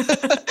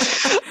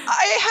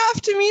 I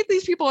have to meet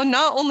these people. And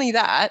not only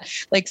that,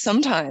 like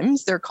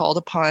sometimes they're called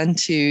upon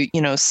to,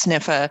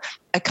 sniff a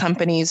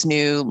company's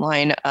new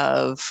line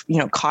of,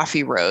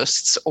 coffee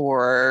roasts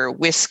or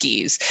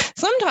whiskeys.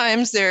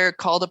 Sometimes they're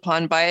called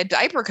upon by a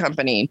diaper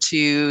company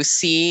to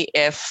see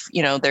if,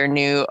 their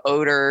new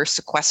odor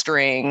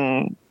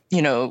sequestering,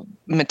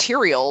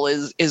 material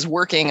is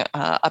working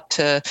up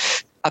to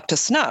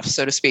snuff,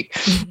 so to speak.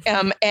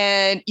 And,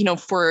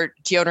 for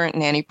deodorant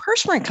and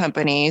antiperspirant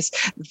companies,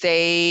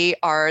 they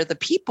are the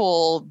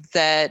people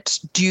that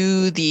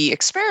do the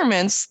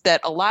experiments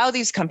that allow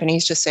these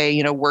companies to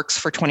say, works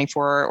for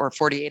 24 or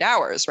 48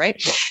 hours,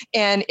 right?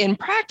 And in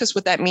practice,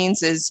 what that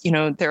means is,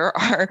 there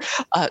are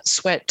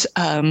sweat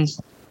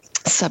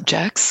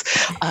subjects,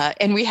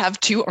 and we have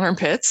two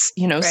armpits.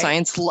 Right.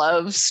 Science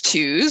loves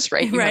twos,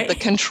 right? You Right. have the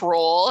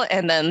control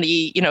and then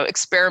the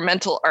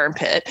experimental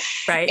armpit,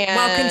 Right. And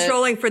While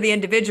controlling for the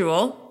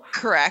individual.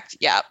 correct,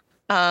 yeah.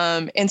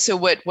 And so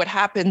what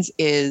happens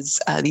is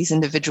these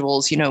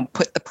individuals,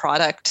 put the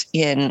product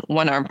in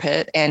one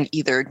armpit and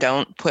either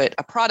don't put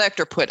a product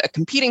or put a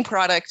competing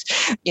product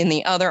in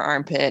the other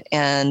armpit.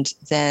 And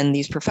then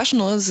these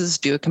professionals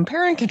do a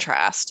compare and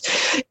contrast.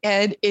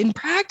 And in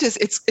practice,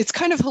 it's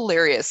kind of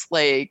hilarious.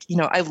 Like,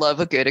 I love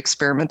a good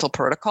experimental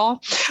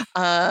protocol.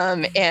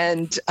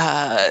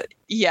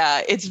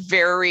 Yeah, it's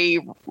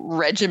very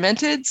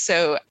regimented.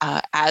 So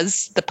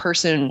as the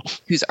person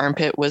whose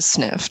armpit was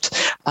sniffed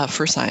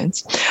for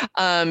science,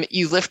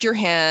 you lift your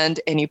hand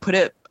and you put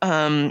it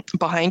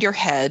behind your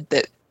head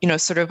that,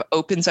 sort of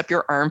opens up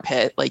your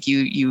armpit, like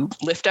you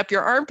lift up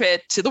your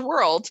armpit to the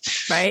world.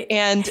 Right.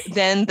 And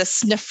then the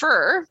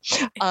sniffer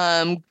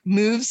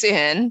moves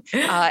in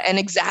and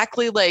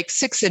exactly like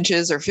 6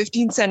 inches or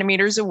 15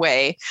 centimeters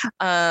away,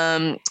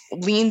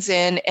 leans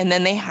in. And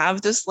then they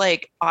have this,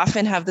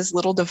 often have this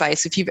little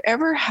device. If you've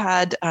ever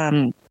had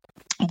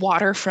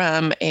water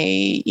from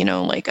a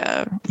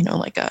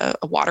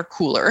water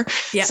cooler.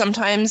 Yeah.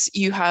 Sometimes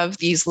you have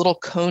these little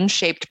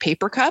cone-shaped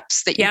paper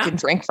cups that you can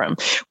drink from.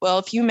 Well,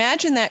 if you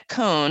imagine that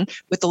cone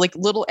with the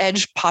little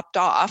edge popped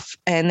off,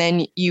 and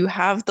then you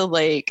have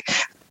the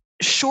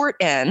short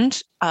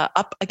end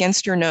up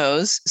against your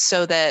nose,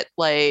 so that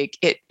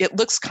it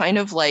looks kind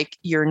of like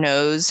your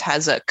nose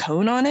has a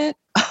cone on it.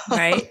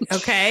 Right.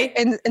 Okay.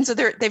 And so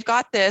they've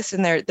got this,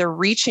 and they're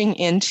reaching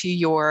into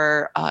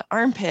your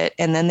armpit,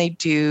 and then they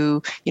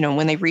do,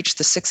 when they reach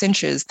the 6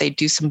 inches, they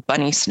do some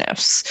bunny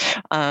sniffs,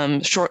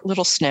 short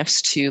little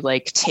sniffs to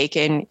take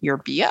in your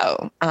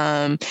BO.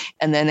 And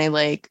then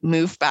they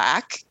move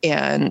back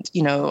and,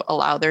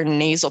 allow their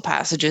nasal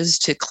passages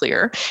to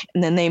clear.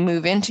 And then they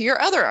move into your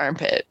other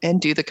armpit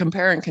and do the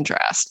compare and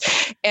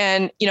contrast.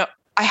 And,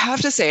 I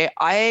have to say,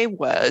 I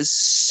was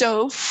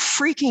so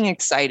freaking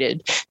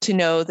excited to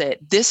know that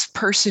this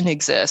person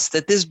exists,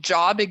 that this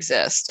job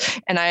exists.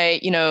 And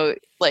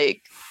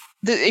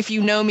if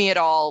you know me at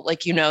all,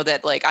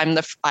 that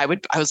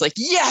I was like,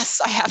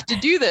 yes, I have to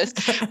do this.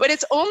 But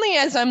it's only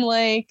as I'm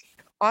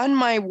on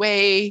my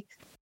way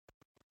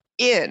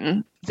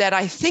in that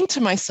I think to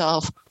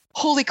myself,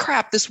 holy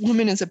crap, this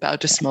woman is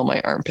about to smell my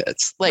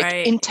armpits,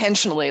 right.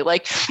 Intentionally,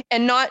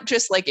 and not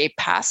just a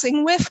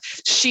passing whiff.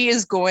 She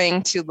is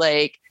going to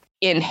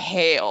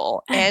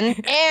inhale,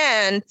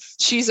 and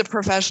she's a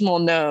professional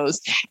nose.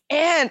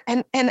 And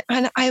I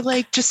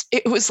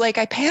it was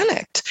I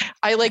panicked.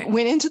 I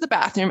went into the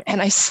bathroom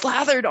and I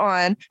slathered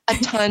on a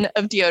ton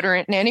of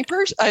deodorant and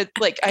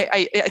antiperspirant.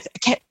 I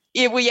can't,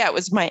 it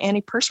was my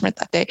antiperspirant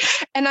that day.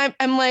 And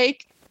I'm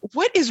like,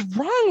 what is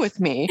wrong with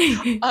me?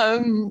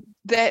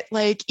 That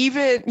like,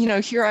 even,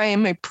 here I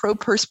am, a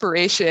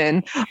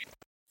pro-perspiration,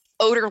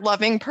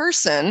 odor-loving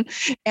person.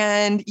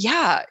 And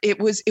yeah, it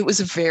was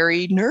a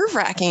very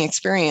nerve-wracking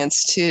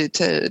experience to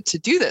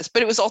do this,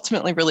 but it was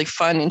ultimately really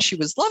fun, and she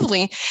was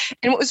lovely.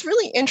 And what was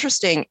really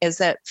interesting is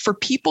that for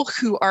people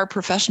who are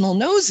professional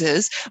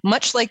noses,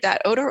 much like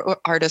that odor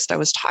artist I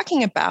was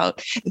talking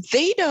about,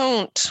 they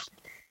don't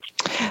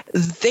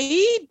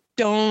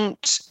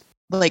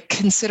like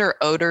consider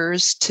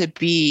odors to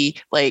be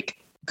like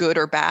good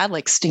or bad,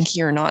 like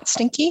stinky or not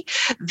stinky.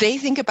 They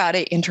think about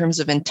it in terms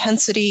of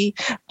intensity,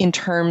 in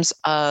terms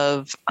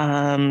of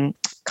kind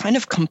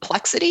of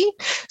complexity.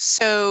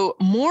 So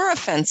more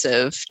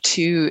offensive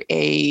to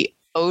a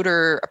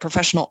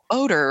professional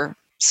odor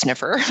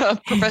sniffer, a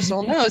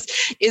professional nose,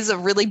 is a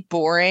really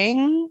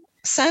boring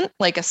scent,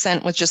 like a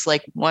scent with just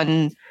like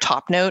one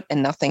top note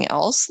and nothing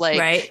else,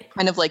 like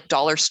kind of like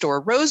dollar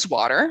store rose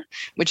water,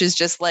 which is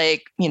just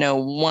like,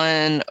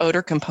 one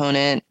odor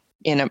component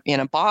in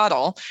a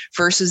bottle,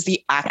 versus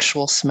the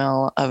actual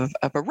smell of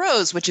a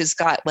rose, which has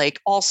got like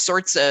all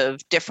sorts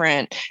of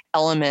different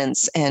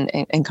elements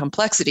and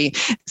complexity.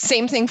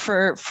 Same thing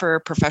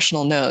for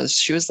professional nose.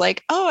 She was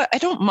like, oh, I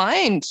don't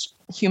mind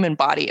human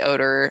body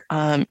odor.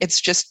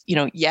 It's just,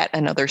 yet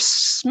another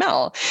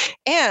smell.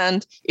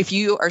 And if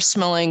you are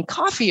smelling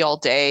coffee all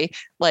day,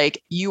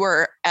 like, you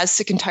are as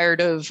sick and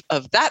tired of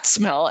that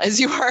smell as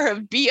you are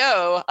of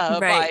BO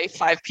by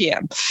 5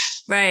 p.m.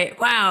 Right.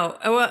 Wow.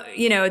 Well,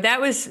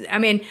 that was,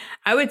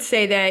 I would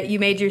say that you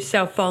made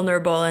yourself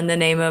vulnerable in the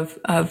name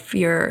of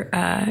your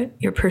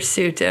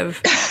pursuit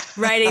of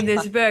writing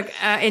this book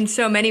in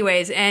so many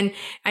ways. And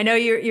I know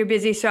you're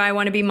busy, so I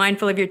want to be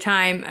mindful of your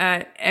time.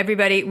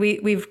 Everybody,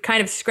 we've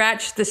kind of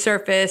scratched the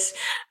surface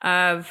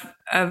of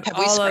Have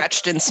we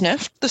scratched and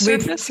sniffed the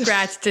surface? We've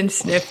scratched and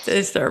sniffed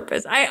the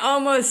surface. I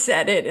almost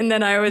said it, and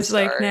then I was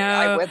like, no.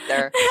 I went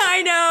there.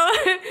 I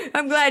know.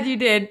 I'm glad you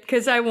did,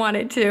 because I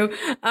wanted to.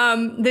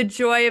 The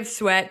Joy of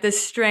Sweat, The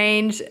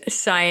Strange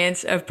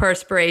Science of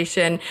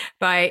Perspiration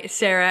by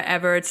Sarah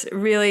Everts.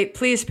 Really,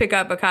 please pick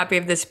up a copy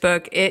of this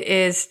book. It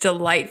is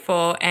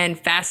delightful and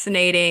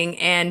fascinating,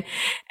 and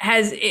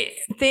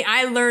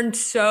I learned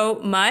so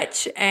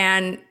much,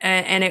 and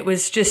it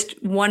was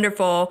just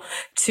wonderful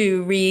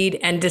to read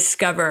and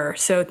discover.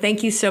 So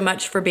thank you so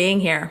much for being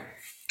here.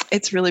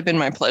 It's really been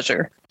my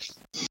pleasure.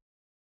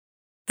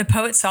 The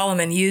poet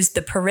Solomon used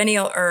the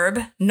perennial herb,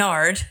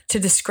 nard, to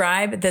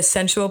describe the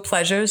sensual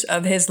pleasures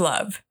of his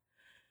love.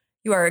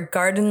 You are a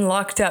garden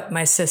locked up,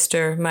 my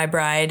sister, my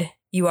bride.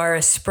 You are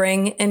a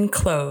spring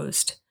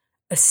enclosed,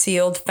 a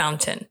sealed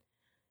fountain.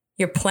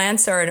 Your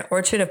plants are an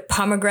orchard of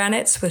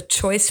pomegranates with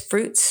choice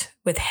fruits,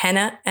 with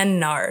henna and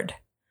nard.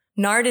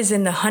 Nard is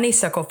in the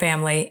honeysuckle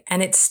family,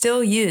 and it's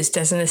still used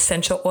as an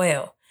essential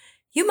oil.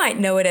 You might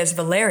know it as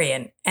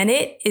valerian, and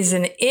it is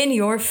an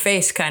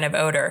in-your-face kind of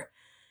odor.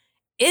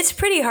 It's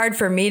pretty hard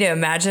for me to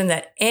imagine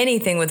that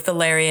anything with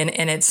valerian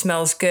in it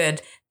smells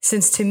good,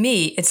 since to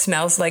me it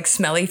smells like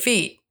smelly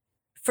feet.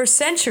 For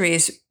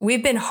centuries,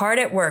 we've been hard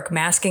at work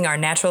masking our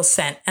natural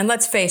scent, and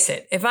let's face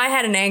it, if I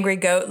had an angry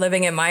goat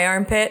living in my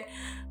armpit,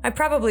 I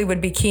probably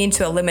would be keen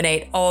to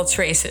eliminate all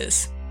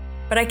traces.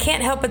 But I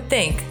can't help but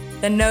think,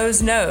 the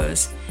nose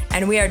knows,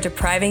 and we are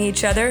depriving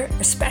each other,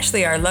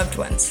 especially our loved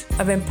ones,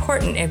 of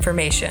important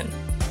information.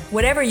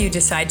 Whatever you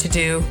decide to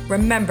do,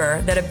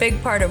 remember that a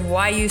big part of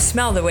why you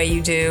smell the way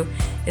you do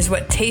is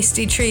what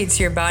tasty treats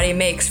your body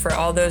makes for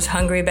all those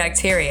hungry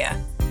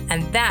bacteria.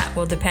 And that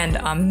will depend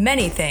on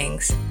many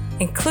things,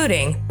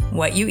 including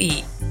what you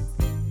eat.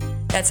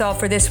 That's all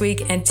for this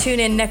week, and tune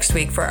in next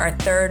week for our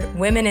third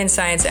Women in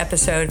Science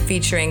episode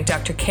featuring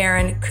Dr.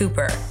 Karen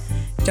Cooper.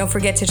 Don't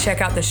forget to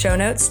check out the show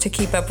notes to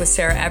keep up with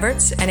Sarah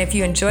Everts, and if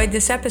you enjoyed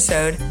this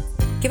episode,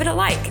 give it a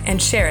like and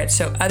share it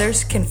so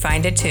others can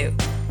find it too.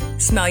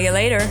 Smell you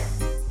later.